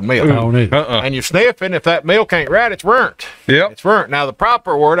clabbered milk. I don't either. And you're sniffing, if that milk ain't right, it's burnt. Yep. It's burnt. Now, the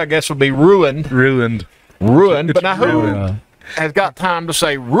proper word, I guess, would be ruined. Ruined. But now who has got time to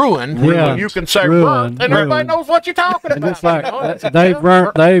say ruined when you can say burnt, and everybody knows what you're talking about? It's like they've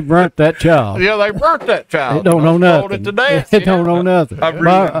burnt that child. Yeah, they burnt that child. It don't know nothing. It don't know nothing.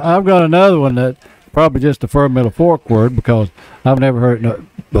 I've got another one that probably just a fermentable fork word, because I've never heard it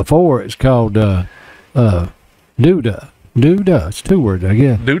before. It's called doodah. Doodah. It's two words, I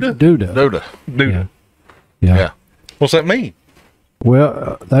guess. Doodah? Doodah. Yeah. What's that mean?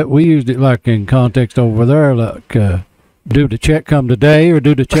 Well, we used it like in context over there, like do the check come today or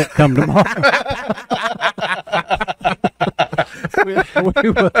do the check come tomorrow? we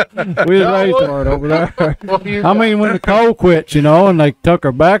was raised hard over there. I mean, when the cold quits, and they took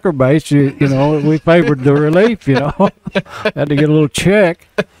our backer base, we favored the relief, Had to get a little check.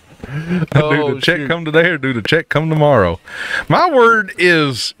 Do the check come today or do the check come tomorrow? My word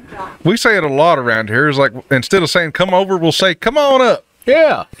is, we say it a lot around here, is like, instead of saying come over, we'll say come on up.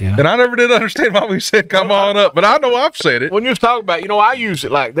 Yeah. And I never did understand why we said come on up, but I know I've said it. When you was talking about, I use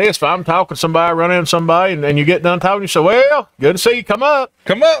it like this. If I'm talking to somebody, running into somebody, and you get done talking, you say, well, good to see you, come up.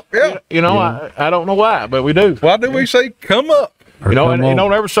 Come up, yeah. I don't know why, but we do. Why do we say come up? And you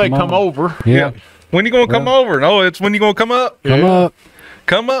don't ever say come over. Yeah. When you going to come over? No, it's when you going to come up. Come up.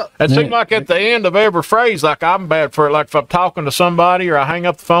 Come up. It seems like at the end of every phrase, like I'm bad for it. Like if I'm talking to somebody or I hang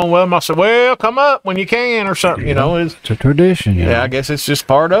up the phone with them, I say, well, come up when you can or something, It's a tradition, Yeah, I guess it's just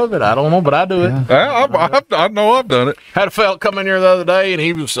part of it. I don't know, but I do it. I know I've done it. Had a fella come in here the other day, and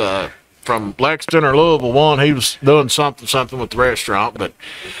he was from Lexington or Louisville one. He was doing something with the restaurant. But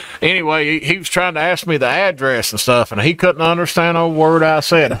anyway, he was trying to ask me the address and stuff, and he couldn't understand a word I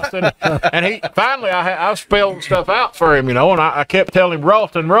said. And he finally, I spelled stuff out for him, and I kept telling him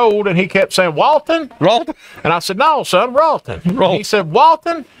Ralton Road, and he kept saying Walton. Ralton? And I said, no, son, Ralton. He said,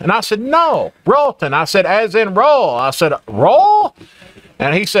 Walton? And I said, no, Ralton. I said, as in roll. I said, roll?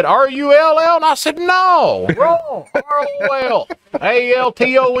 And he said, R-U-L-L? And I said, no, roll, R-O-L,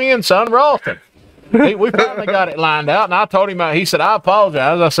 A-L-T-O-N, son, Ralton. We finally got it lined out, and I told him, he said, I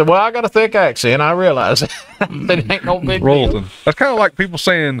apologize. I said, well, I got a thick accent. I realize it. It ain't no big deal. That's kind of like people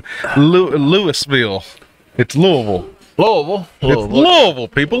saying Louisville. It's Louisville. Louisville. It's Louisville,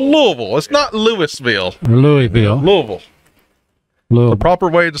 people. Louisville. It's not Louisville. Louisville. Louisville. Louisville. The proper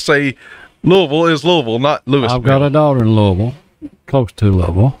way to say Louisville is Louisville, not Louisville. I've got a daughter in Louisville, close to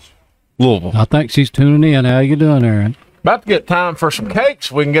Louisville. Louisville. I think she's tuning in. How you doing, Aaron? About to get time for some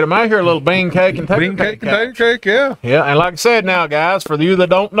cakes. We can get them out here. A little bean cake and tater Bean cake. cake and tater cake, yeah. Yeah, and like I said now, guys, for you that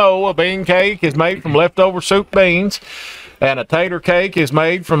don't know, a bean cake is made from leftover soup beans, and a tater cake is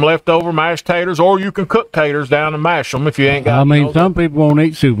made from leftover mashed taters, or you can cook taters down and mash them if you ain't got. I mean, some people won't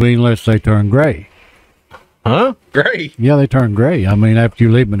eat soup beans unless they turn gray. Huh? Great. Yeah, they turn gray. I mean, after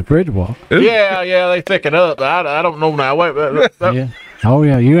you leave them in the fridge a while. Yeah, they thicken up. I don't know now. Wait. Yeah. Oh,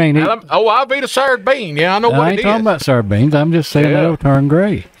 yeah, you ain't eating. I've eat a sour bean. Yeah, I know I what ain't it talking is. about sardines. I'm just saying Yeah. they'll turn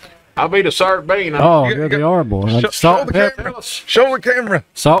gray. I've eat a sour bean. Oh, Get- there get- they are, boy. Like Show salt the and pepper. camera. Show the camera.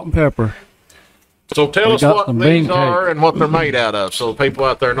 Salt and pepper. So tell We us got what some these bean are and what they're made out of, so people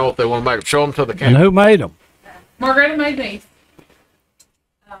out there know if they want to make them. Show them to the And camera. who made them? Margarita made these.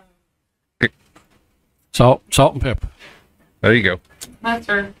 Salt and pepper. There you go.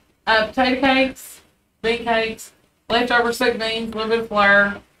 Mustard. Potato cakes, bean cakes, leftover soup beans, a little bit of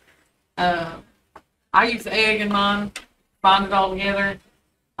flour. I use egg in mine, bind it all together.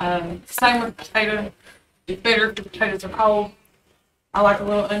 Same with potato. It's better if the potatoes are cold. I like a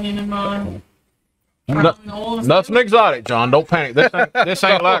little onion in mine. Nothing exotic, John. Don't panic. This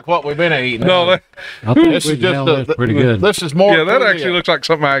ain't like what we've been eating. No, that, I think This we is can handle just this pretty good. This is more. yeah, that to actually the- looks like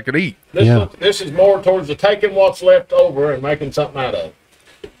something I could eat. Yeah. This is more towards the taking what's left over and making something out of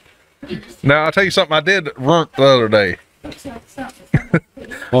it. Now, I'll tell you something I did work the other day.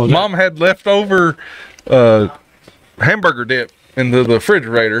 Oh, Mom had leftover hamburger dip in the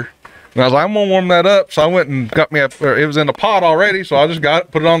refrigerator. And I was like, I'm going to warm that up. So I went and got me it was in a pot already. So I just got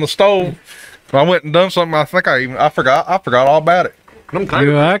it, put it on the stove. And I went and done something. I think I forgot all about it.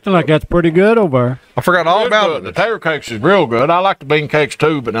 You're acting like that's pretty good over there. I forgot all about Good. The it. tater cakes is real good. I like the bean cakes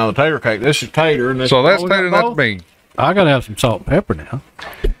too, but now the tater cake, this is tater. And this, So that's we got tater, that's both? bean. I gotta have some salt and pepper now.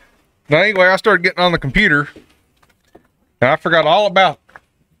 Now, anyway, I started getting on the computer. And I forgot all about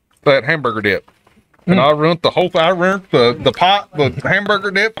that hamburger dip. And I ruined the whole thing. I ruined the pot, the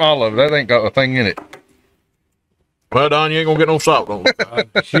hamburger dip, all of it. That ain't got a thing in it. well, Don, you ain't gonna get no salt on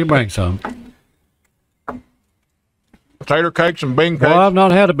it. She brings some. Tater cakes and bean cakes. Well, I've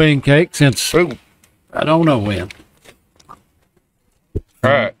not had a bean cake since Ooh. I don't know when. All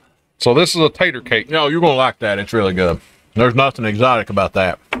right. So this is a tater cake. No, you're gonna like that. It's really good. There's nothing exotic about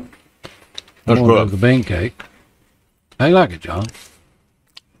that. That's I wanna do good. the bean cake. How you like it, John?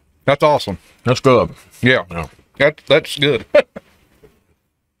 That's awesome. That's good. Yeah. Yeah. That's good.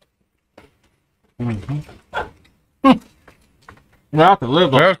 Yeah, I could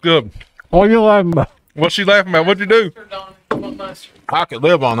live on. That's good. Oh, you're laughing about. What's she laughing at? What'd you do? Mustard. I could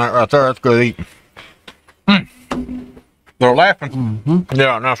live on that right there. That's good eating. They're laughing.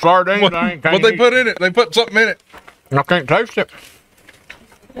 Yeah. Now sardines, What, I ain't. what they put in it? They put something in it. I can't taste it.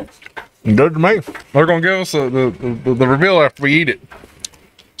 Good to me. They're gonna give us the reveal after we eat it.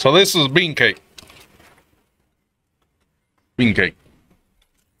 So this is bean cake. Bean cake.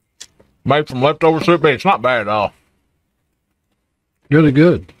 Made from leftover soup beans. It's not bad at all. Really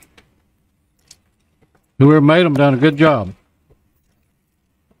good. Whoever made them done a good job.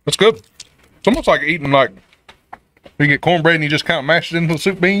 That's good. It's almost like eating like you get cornbread and you just kind of mash it into the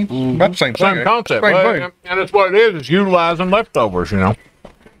soup beans. About the same thing. Same concept. Same Well, thing. and it's what it is utilizing leftovers, you know.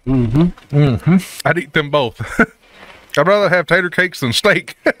 I'd eat them both. I'd rather have tater cakes than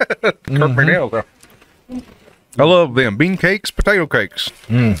steak. Kirk McNeil, though. I love them. Bean cakes, potato cakes.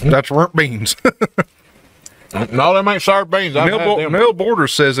 That's burnt beans. No, they make sour beans. I've had them. Neil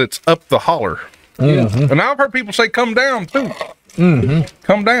Borders says it's up the holler. And I've heard people say come down, too.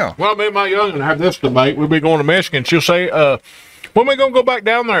 Come down. Well, me and my youngin have this debate. We'll be going to Michigan. She'll say, when we going to go back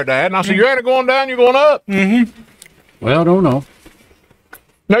down there, Dad? And I said, you ain't going down, you're going up. Well, I don't know.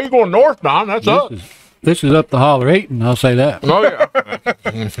 No, you're going north, Don. That's up. This is up the holler eating. I'll say that. Oh,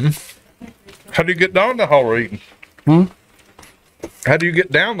 yeah. How do you get down the holler eating? How do you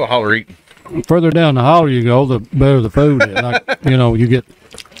get down the holler eating? Further down the holler you go, the better the food is. Like, you get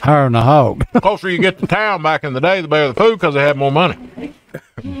higher than a hog. The closer you get to town back in the day, the better the food because they had more money.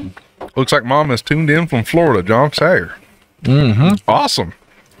 Looks like Mom is tuned in from Florida, John Sayer. Awesome.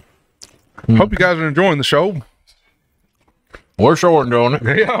 Hope you guys are enjoying the show. We're sure enjoying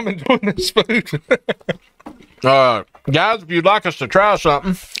it. Yeah, I'm enjoying this food. Guys, if you'd like us to try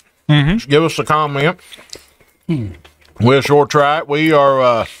something, just give us a comment. We'll sure try it. We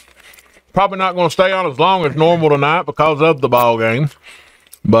are probably not going to stay on as long as normal tonight because of the ball game.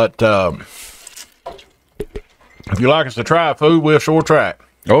 But if you'd like us to try food, we'll sure try it.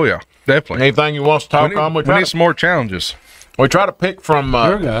 Oh, yeah, definitely. Anything you want us to talk on, We need some more challenges. we try to pick from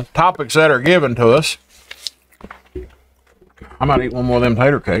Sure, guys. topics that are given to us. I might eat one more of them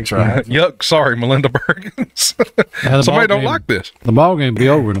tater cakes, right? Yuck, sorry, Melinda Bergens. Somebody don't like this. The ball game will be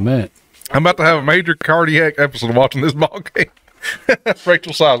over in a minute. I'm about to have a major cardiac episode watching this ball game.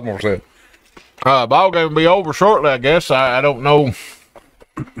 Rachel Sizemore said. Ball game will be over shortly, I guess. I don't know.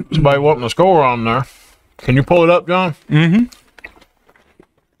 Somebody wanting to score on there. Can you pull it up, John? Mm-hmm.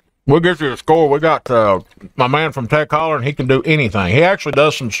 We'll get you the score. We got my man from Tech Holler, and he can do anything. He actually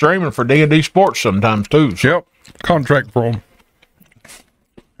does some streaming for D&D Sports sometimes, too. So. Yep. Contract for him.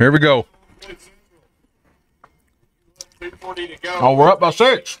 Here we go. Oh, we're up by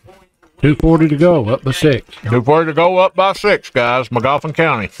 6. 2:40 to go, up by 6. 2:40 to go, up by 6, guys. Magoffin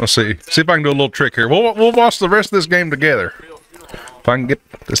County. Let's see. See if I can do a little trick here. We'll watch the rest of this game together. If I can get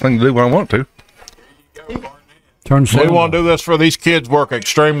this thing to do what I want to. Turn We want to do this for these kids. Work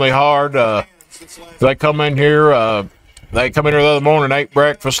extremely hard. They come in here. They come in here the other morning, ate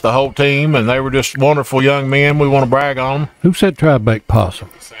breakfast, the whole team, and they were just wonderful young men. We want to brag on them. Who said try baked possum?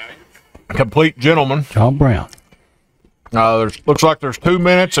 Complete gentlemen. John Brown. Looks like there's 2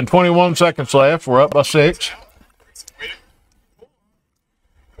 minutes and 21 seconds left. We're up by 6.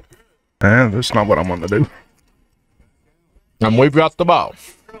 That's not what I want to do. And we've got the ball.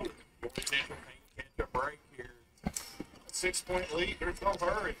 6-point lead. There's no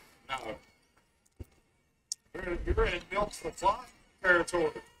hurry. No. You're in milk the flock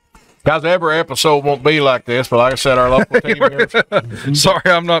territory. Guys, every episode won't be like this, but like I said, our local team here. Sorry,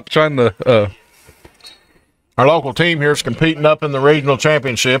 I'm not trying to. Our local team here is competing up in the regional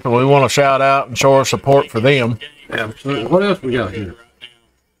championship, and we want to shout out and show our support for them. Absolutely. What else we got here?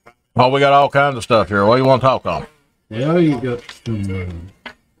 Oh, we got all kinds of stuff here. What do you want to talk on? Yeah, you got some.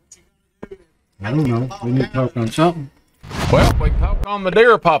 I don't know. We need to talk on something. Well, we can talk on the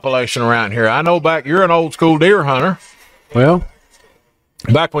deer population around here. I know you're an old school deer hunter. Well,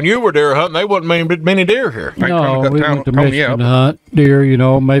 back when you were deer hunting, they wasn't many deer here. No, we went to Michigan to hunt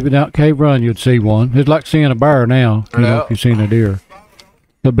deer, maybe down Cave Run you'd see one. It's like seeing a bear now, if you've seen a deer.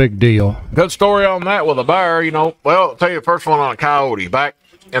 A big deal. Good story on that with a bear, Well, I'll tell you the first one on a coyote. Back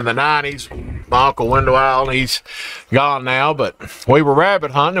in the 90s, my Uncle Wendell Allen, he's gone now, but we were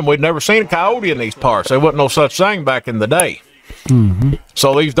rabbit hunting, and we'd never seen a coyote in these parts. There wasn't no such thing back in the day. Mm-hmm.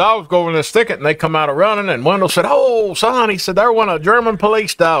 So these dogs go over in this thicket, and they come out of running, and Wendell said, "Oh, son," he said, "they're one a German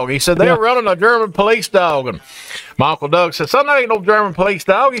police dog." He said, "They're running a German police dog." And my Uncle Doug said, "Son, that ain't no German police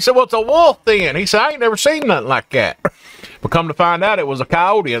dog." He said, "Well, it's a wolf then." He said, "I ain't never seen nothing like that." But come to find out, it was a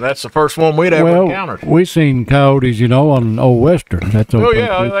coyote, and that's the first one we'd ever encountered. We seen coyotes, on Old Western. That's oh,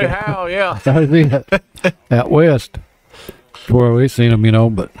 yeah, they howl, yeah. Out west, where we seen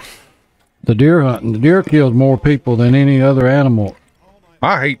them, but the deer hunting, the deer kills more people than any other animal.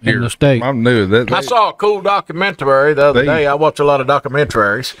 I hate deer. In the state. I knew that. I saw a cool documentary the other day. I watch a lot of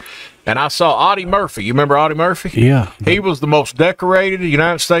documentaries, and I saw Audie Murphy. You remember Audie Murphy? Yeah. He was the most decorated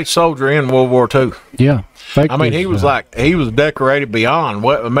United States soldier in World War II. Yeah. He was decorated beyond.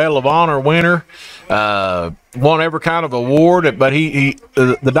 A Medal of Honor winner, won every kind of award. But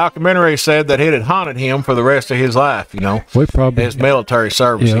the documentary said that it had haunted him for the rest of his life. His military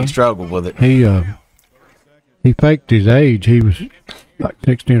service. Yeah. He struggled with it. He faked his age. He was like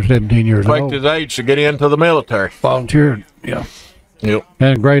 16 or 17 years old. Faked his age to get into the military. Volunteered. Yeah. Yep.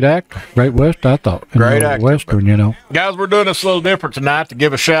 And a great actor. Great Western, I thought. Great actor. Western, Guys, we're doing this a little different tonight to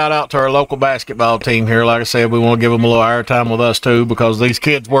give a shout out to our local basketball team here. Like I said, we want to give them a little airtime with us, too, because these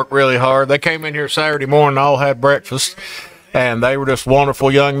kids work really hard. They came in here Saturday morning, all had breakfast, and they were just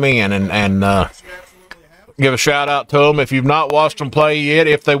wonderful young men. And give a shout out to them. If you've not watched them play yet,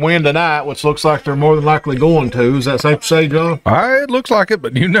 if they win tonight, which looks like they're more than likely going to, is that safe to say, John? It looks like it,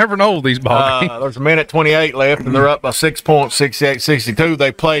 but you never know these ball games. There's a minute 28 left, and they're up by 6 points, 68-62.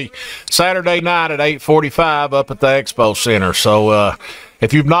 They play Saturday night at 8:45 up at the Expo Center. So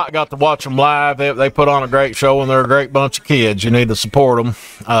if you've not got to watch them live, they put on a great show, and they're a great bunch of kids. You need to support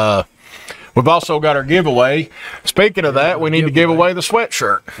them. We've also got our giveaway. Speaking of that, we need to give away the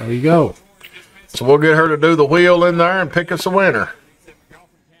sweatshirt. There you go. So we'll get her to do the wheel in there and pick us a winner.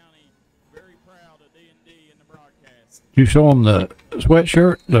 You show them the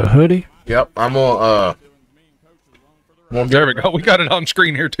sweatshirt, the hoodie? Yep, I'm gonna. There we go. We got it on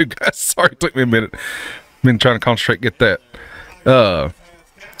screen here too, guys. Sorry, it took me a minute. Been trying to concentrate, get that.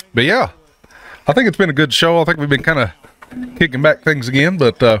 But yeah, I think it's been a good show. I think we've been kind of kicking back things again,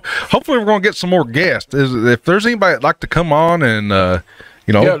 but hopefully we're going to get some more guests. If there's anybody that'd like to come on and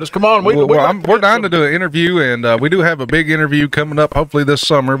yeah, just come on. We're down to do an interview, and we do have a big interview coming up hopefully this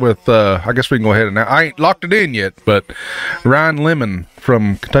summer with, I guess we can go ahead and I ain't locked it in yet, but Ryan Lemon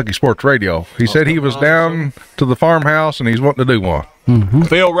from Kentucky Sports Radio. He said he was down to the farmhouse, and he's wanting to do one. Mm-hmm.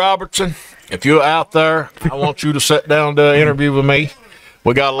 Phil Robertson, if you're out there, I want you to sit down to interview with me.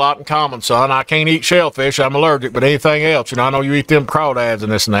 We got a lot in common, son. I can't eat shellfish. I'm allergic, but anything else, I know you eat them crawdads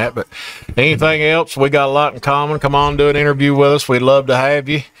and this and that, but anything else, we got a lot in common. Come on, do an interview with us. We'd love to have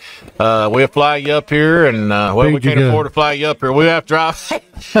you. We'll fly you up here, and we can't afford to fly you up here. We have to drive.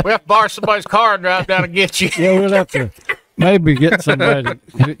 We have to borrow somebody's car and drive down and get you. Yeah, we'll have to maybe get somebody.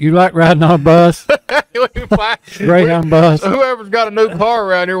 You like riding on a bus? Greyhound bus. Whoever's got a new car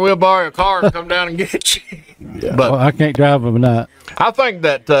around here, we'll borrow a car and come down and get you. Yeah. But I can't drive them tonight. I think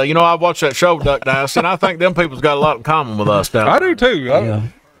that I watched that show Duck Dynasty, and I think them people's got a lot in common with us down there. I do too.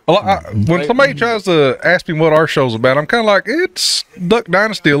 When somebody tries to ask me what our show's about, I'm kind of like, it's Duck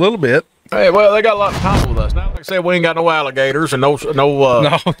Dynasty a little bit. Hey, well, they got a lot in common with us. Now, like I said, we ain't got no alligators and no.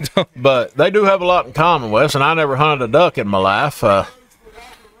 But they do have a lot in common with us, and I never hunted a duck in my life. I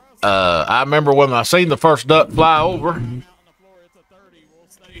remember when I seen the first duck fly over.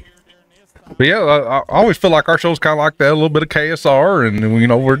 But yeah, I always feel like our show's kind of like that, a little bit of KSR, and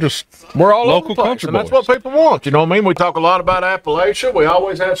we're all local country, and that's what people want. You know what I mean? We talk a lot about Appalachia. We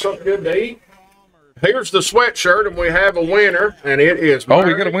always have something good to eat. Here's the sweatshirt, and we have a winner, and it is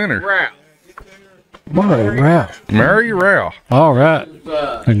we got a winner. Murray Ralph. Murray Ralph. All right.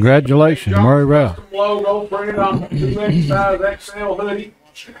 Congratulations, Murray Ralph. Logo printed on the 2X size XL hoodie.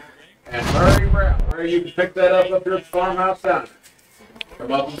 And Murray Ralph. Murray, you can pick that up here at the Farmhouse Diner.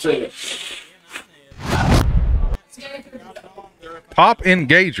 Come up and see it. Top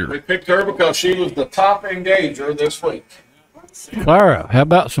engager. We picked her because she was the top engager this week. Clara, how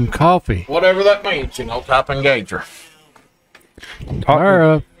about some coffee? Whatever that means, top engager.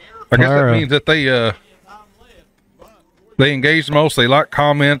 Clara. I guess that means that they engage the most. They like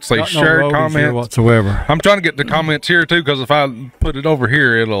comments. They share comments whatsoever. I'm trying to get the comments here too, because if I put it over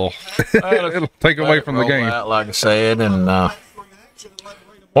here, it'll take away from the game. Like I said, and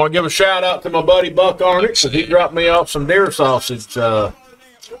want to give a shout out to my buddy Buck Arnett, because he dropped me off some deer sausage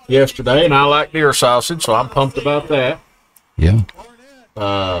yesterday, and I like deer sausage, so I'm pumped about that. Yeah.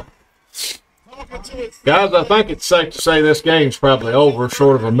 Guys, I think it's safe to say this game's probably over,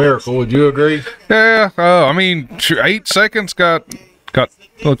 short of a miracle. Would you agree? Yeah. 8 seconds got.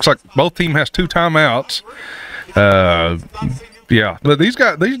 Looks like both team has 2 timeouts. Yeah, but these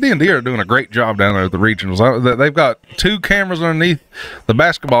D&D are doing a great job down there at the regionals. They've got 2 cameras underneath the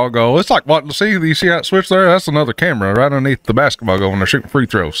basketball goal. It's like you see that switch there? That's another camera right underneath the basketball goal when they're shooting free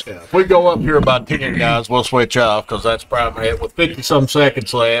throws. Yeah, if we go up here about 10, guys, we'll switch off, because that's probably it. With 50-some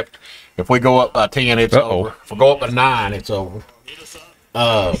seconds left, if we go up by 10, it's over. If we go up by 9, it's over.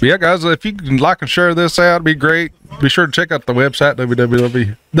 Yeah, guys, if you can like and share this out, it'd be great. Be sure to check out the website,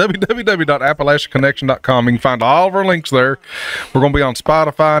 www.appalachiaconnection.com. You can find all of our links there. We're going to be on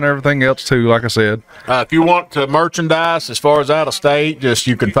Spotify and everything else, too, like I said. If you want merchandise as far as out of state,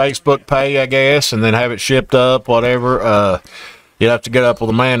 you can Facebook pay, I guess, and then have it shipped up, whatever. You'd have to get up with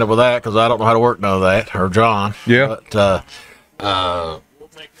Amanda with that, because I don't know how to work none of that, or John. Yeah. But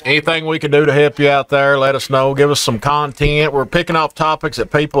anything we can do to help you out there, let us know. Give us some content. We're picking off topics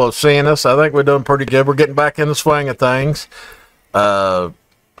that people have sent us. I think we're doing pretty good. We're getting back in the swing of things. Our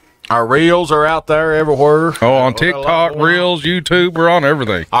reels are out there everywhere. Oh, on TikTok, Reels, YouTube, we're on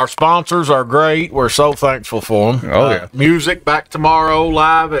everything. Our sponsors are great. We're so thankful for them. Oh, yeah. Music back tomorrow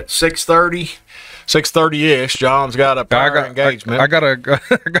live at 6:30. 6:30-ish. John's got a prior engagement. I gotta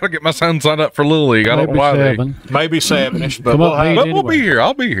get my son signed up for Little League. I don't know why maybe 7-ish, but we'll be here.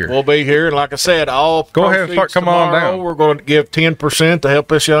 I'll be here. We'll be here, and like I said, go ahead and start. Come on down. We're going to give 10% to help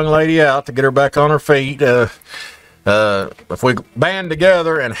this young lady out to get her back on her feet. If we band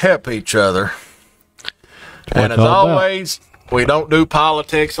together and help each other, and as always. We don't do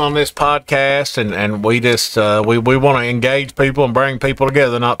politics on this podcast, and we just we want to engage people and bring people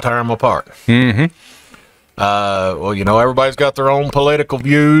together, not tear them apart. Mm-hmm. Well, everybody's got their own political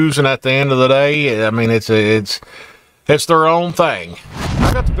views, and at the end of the day, I mean, it's their own thing.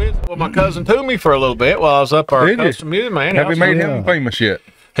 I got to visit with my cousin Toomey for a little bit while I was up our custom music man. Have you made him famous yet?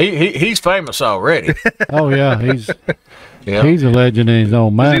 He's famous already. Oh yeah, he's a legend in his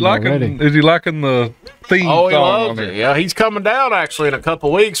own mind. Is he liking the theme song? He loves it. Yeah, he's coming down actually in a couple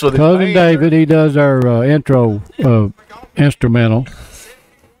of weeks with his cousin David. He does our intro instrumental.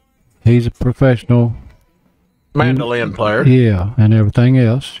 He's a professional mandolin player. Yeah, and everything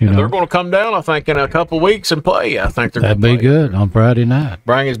else. They're going to come down, I think, in a couple of weeks and play. I think they're going to be good on Friday night.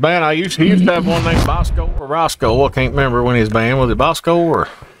 Bring his band. He used to have one named Bosco or Roscoe. I can't remember when his band was. It Bosco or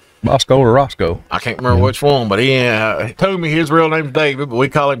Roscoe? I can't remember which one, but Toomey, his real name's David, but we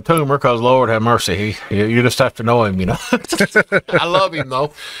call him Toomer because Lord have mercy. You just have to know him, I love him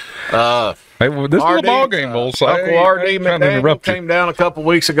though. Hey, well, this is a ball game, bowl. So Uncle hey, R.D. trying to McDaniel interrupt you. came down a couple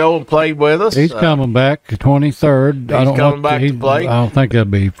weeks ago and played with us. He's coming back the 23rd. He's coming back to play. I don't think that'll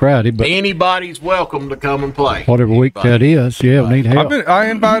be Friday, but Anybody's welcome to come and play. whatever week that is, yeah, we need help. I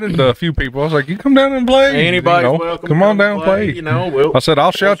invited a few people. I was like, "You come down and play." Anybody's you know, welcome. Come to on down and play. You know, we'll, I said,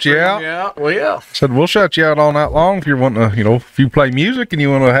 "I'll shout you stream out." Well, yeah. I said, "We'll shout you out all night long if you're wanting to. You know, if you play music and you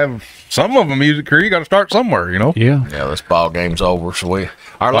want to have some of a music career, you got to start somewhere. You know." Yeah. Yeah, this ball game's over. So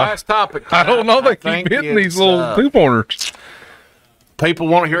our last topic. I don't know. They tonight, keep I think hitting these it's, little two-pointers. People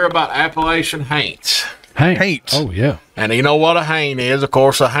want to hear about Appalachian haints. Haints. Oh, yeah. And you know what a haint is. Of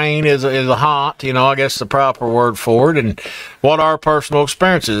course, a haint is a haunt, you know, I guess the proper word for it. And what our personal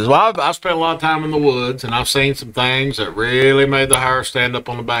experiences. Well, I spent a lot of time in the woods, and I've seen some things that really made the hair stand up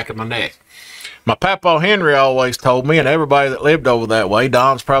on the back of my neck. My Papa Henry always told me, and everybody that lived over that way,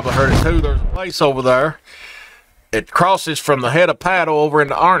 Don's probably heard it too, there's a place over there. It crosses from the head of Paddle over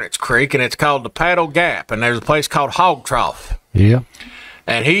into Arnott's Creek, and it's called the Paddle Gap. And there's a place called Hog Trough. Yeah.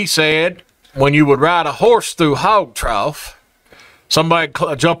 And he said when you would ride a horse through Hog Trough, somebody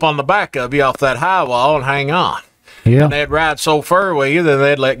would jump on the back of you off that high wall and hang on. Yeah. And they'd ride so far with you, then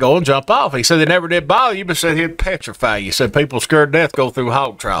they'd let go and jump off. He said they never did bother you, but said he'd petrify you. He said people scared to death go through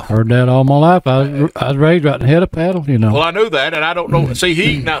Hog Trough. Heard that all my life. I was raised right in the head of Paddle, you know. Well, I knew that, and I don't know.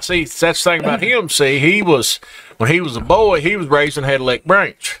 See, that's the thing about him. See, when he was a boy, he was raised in Head Lick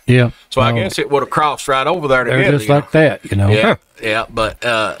Branch. Yeah. So I guess it would have crossed right over there They're together. just like that, you know. Yeah, yeah,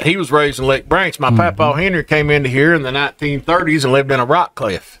 but he was raised in Lick Branch. My Papa Henry came into here in the 1930s and lived in a rock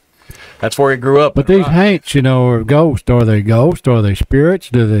cliff. That's where he grew up. But these haints, you know, are ghosts. Are they ghosts? Are they spirits?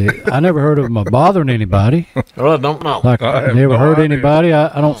 I never heard of them bothering anybody. Well, I don't know. Like, I have never no hurt idea. anybody?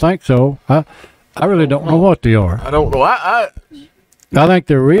 I don't think so. I really don't know what they are. I don't know. I think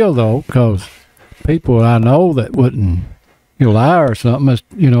they're real, though, because people I know that wouldn't lie or something,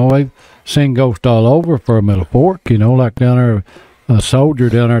 you know, they've seen ghosts all over for a Middle Fork, you know, like down there, a soldier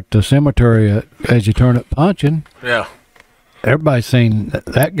down there at the cemetery as you turn it punching. Yeah. Everybody's seen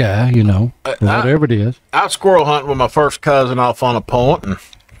that guy, you know, whatever it is. I was squirrel hunting with my first cousin off on a point, and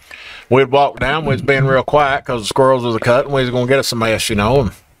we'd walk down. We was being real quiet because the squirrels was a cut, and we was going to get us a mess, you know.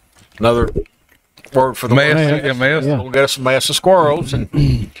 And another word for the Mess, word. yeah, mess. Yeah. We'll get us a mess of squirrels, and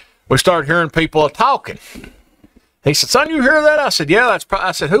we started hearing people talking. He said, "Son, you hear that?" I said, "Yeah, that's."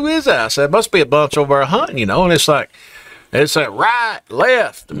 I said, "Who is that?" I said, "It must be a bunch over there hunting, you know." And it's like. It's that right,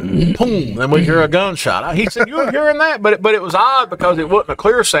 left, boom. Then we hear a gunshot. He said, "You were hearing that?" But it was odd because it wasn't a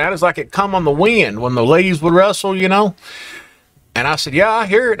clear sound. It's like it come on the wind when the leaves would rustle, you know. And I said, "Yeah, I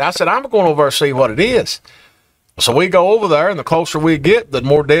hear it." I said, "I'm going over to see what it is." So we go over there, and the closer we get, the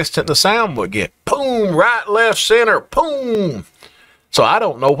more distant the sound would get. Boom, right, left, center, boom. So I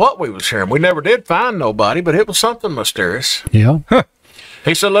don't know what we was hearing. We never did find nobody, but it was something mysterious. Yeah.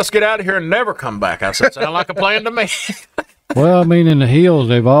 He said, "Let's get out of here and never come back." I said, "Sound like a plan to me." Well, I mean, in the hills,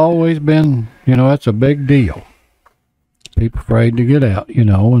 they've always been, you know, that's a big deal. People afraid to get out, you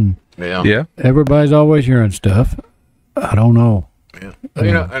know, and Yeah. everybody's always hearing stuff. I don't know. Yeah.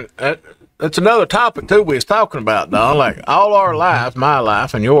 You know, and that's another topic, too, we was talking about, Don. Like, all our lives, my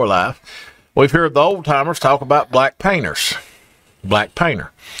life and your life, we've heard the old-timers talk about black painters. Black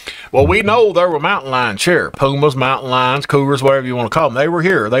painter. Well, we know there were mountain lions here. Pumas, mountain lions, cougars, whatever you want to call them. They were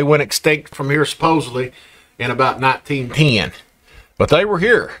here. They went extinct from here, supposedly, in about 1910. But they were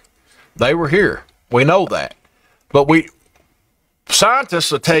here. They were here. We know that. But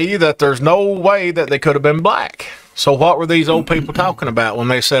scientists will tell you that there's no way that they could have been black. So what were these old people talking about when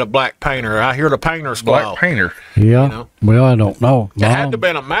they said a black painter? I hear the painter squall. Black painter. Yeah. You know? Well, I don't know. It had to have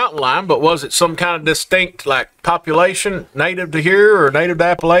been a mountain lion, but was it some kind of distinct, like, population native to here or native to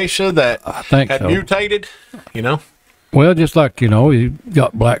Appalachia that I think had so. mutated? You know? Well, just like, you know, you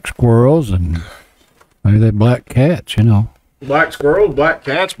got black squirrels and maybe they're black cats, you know. Black squirrels, black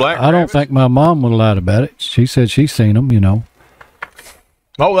cats, black I don't rabbits. think my mom would have lied about it. She said she's seen them, you know.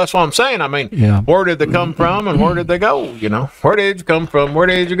 Oh, that's what I'm saying. I mean, Yeah. where did they come from and where did they go? You know, where did you come from? Where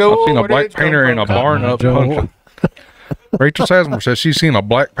did you go? I've seen a Where did black you come painter in a from? barn up Joe. punching. Rachel Sasmer says she's seen a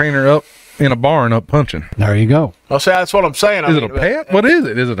black painter up in a barn up punching. There you go. Well, see, that's what I'm saying. Is it a pet? What is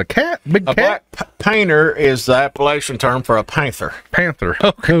it? Is it a cat? Big A cat? black painter is the Appalachian term for a panther. Panther.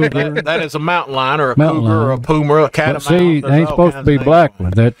 Okay. Cougar. That is a mountain lion or a Mountain cougar or a lion. puma or a But catamount. see, they ain't supposed to be black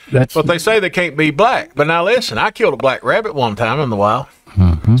ones. That's But they say they can't be black. But now listen, I killed a black rabbit one time in the wild,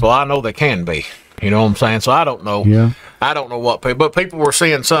 so I know they can be. You know what I'm saying? So I don't know. Yeah. I don't know what people, but people were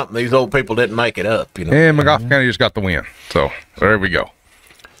seeing something. These old people didn't make it up. You know. And Magoffin County just got the win. So there we go.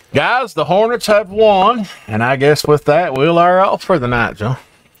 Guys, the Hornets have won, and I guess with that, we'll are off for the night, Joe.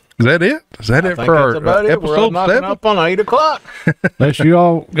 Is that it? Is that it I think for our that's about it. We're episode knocking 7? up on 8 o'clock. Unless you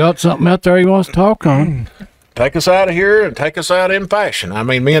all got something out there you want to talk on. Take us out of here and take us out in fashion. I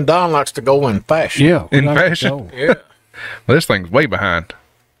mean, me and Don likes to go in fashion. Yeah. we In like to fashion? go. Yeah. Well, this thing's way behind.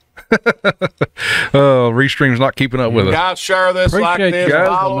 Restream's not keeping up with us. Guys, share this like Appreciate this. you guys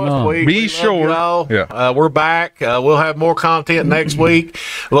Follow coming us. on. We Be love sure. y'all. Yeah. We're back. We'll have more content next week.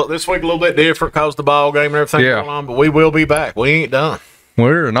 Look, this week a little bit different because the ball game and everything Yeah. going on, but we will be back. We ain't done.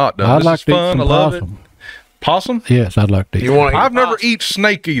 We're not done. I'd This like is to eat fun. some I love it. possum. Possum? Yes, I'd like to eat. You want? I've never eat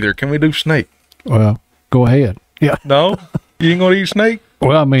snake either. Can we do snake? Well, go ahead. Yeah. No? You ain't gonna eat snake?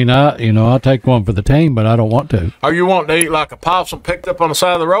 Well, I mean, I'll take one for the team, but I don't want to. Are you wanting to eat like a possum picked up on the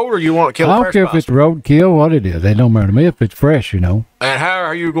side of the road, or you want to kill I a don't fresh care if possum? it's roadkill, what it is. They don't matter to me if it's fresh, And how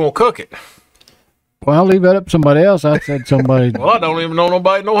are you going to cook it? Well, I'll leave that up to somebody else. I said somebody, Well, I don't even know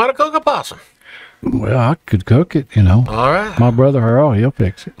nobody know how to cook a possum. well, I could cook it, All right. My brother Harold, he'll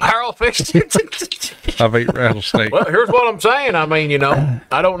fix it. Harold fixed it. I've ate rattlesnake. Well, here's what I'm saying. I mean,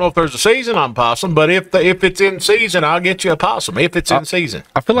 I don't know if there's a season on possum, but if it's in season, I'll get you a possum if it's in season.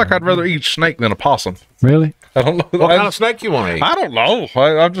 I feel like I'd rather eat snake than a possum. Really? I don't know. What kind of snake you want to eat? I don't know.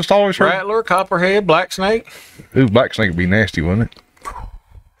 I've just always heard. Rattler, copperhead, black snake. Ooh, black snake would be nasty, wouldn't it?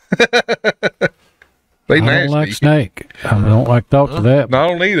 They I nasty. don't like snake. I don't like thoughts of that. No, I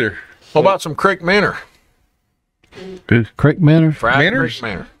don't either. What about some creek minnow? Creek minnows? Fried Minnows? creek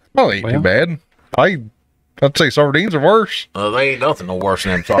minnow. Well, they ain't too Well. bad. I'd say sardines are worse. They ain't nothing no worse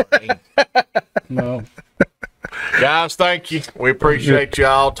than them sardines. No. Guys, thank you. We appreciate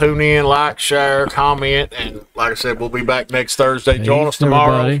y'all. Tune in, like, share, comment, and like I said, we'll be back next Thursday. Join us Peace,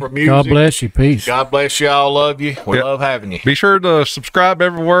 tomorrow everybody. for music. God bless you. Peace. God bless y'all. Love you. We Yep. love having you. Be sure to subscribe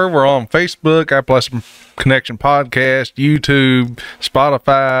everywhere. We're on Facebook, Appalachian Connection Podcast, YouTube,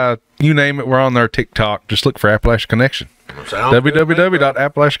 Spotify, you name it. We're on there. TikTok. Just look for Appalachian Connection. Sound good, man?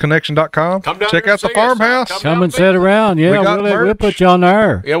 www.appalachianconnection.com. Come down Check here out the and see us. farmhouse. Come and sit around. Yeah, We got we'll merch. put you on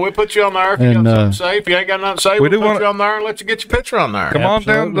there. Yeah, we'll put you on there if you And, got something to say. If you ain't got nothing to say, we we'll do put wanna- you on there and let you get your picture on there. Come on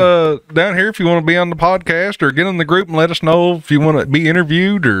down here if you want to be on the podcast, or get in the group and let us know if you want to be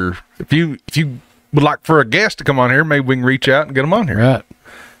interviewed, or if you would like for a guest to come on here. Maybe we can reach out and get them on here. Right.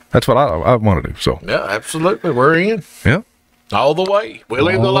 That's what I want to do. So Yeah, absolutely. We're in. yeah, All the way. We'll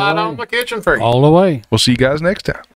leave All the the light way. on the kitchen for you. All the way. we'll see you guys next time.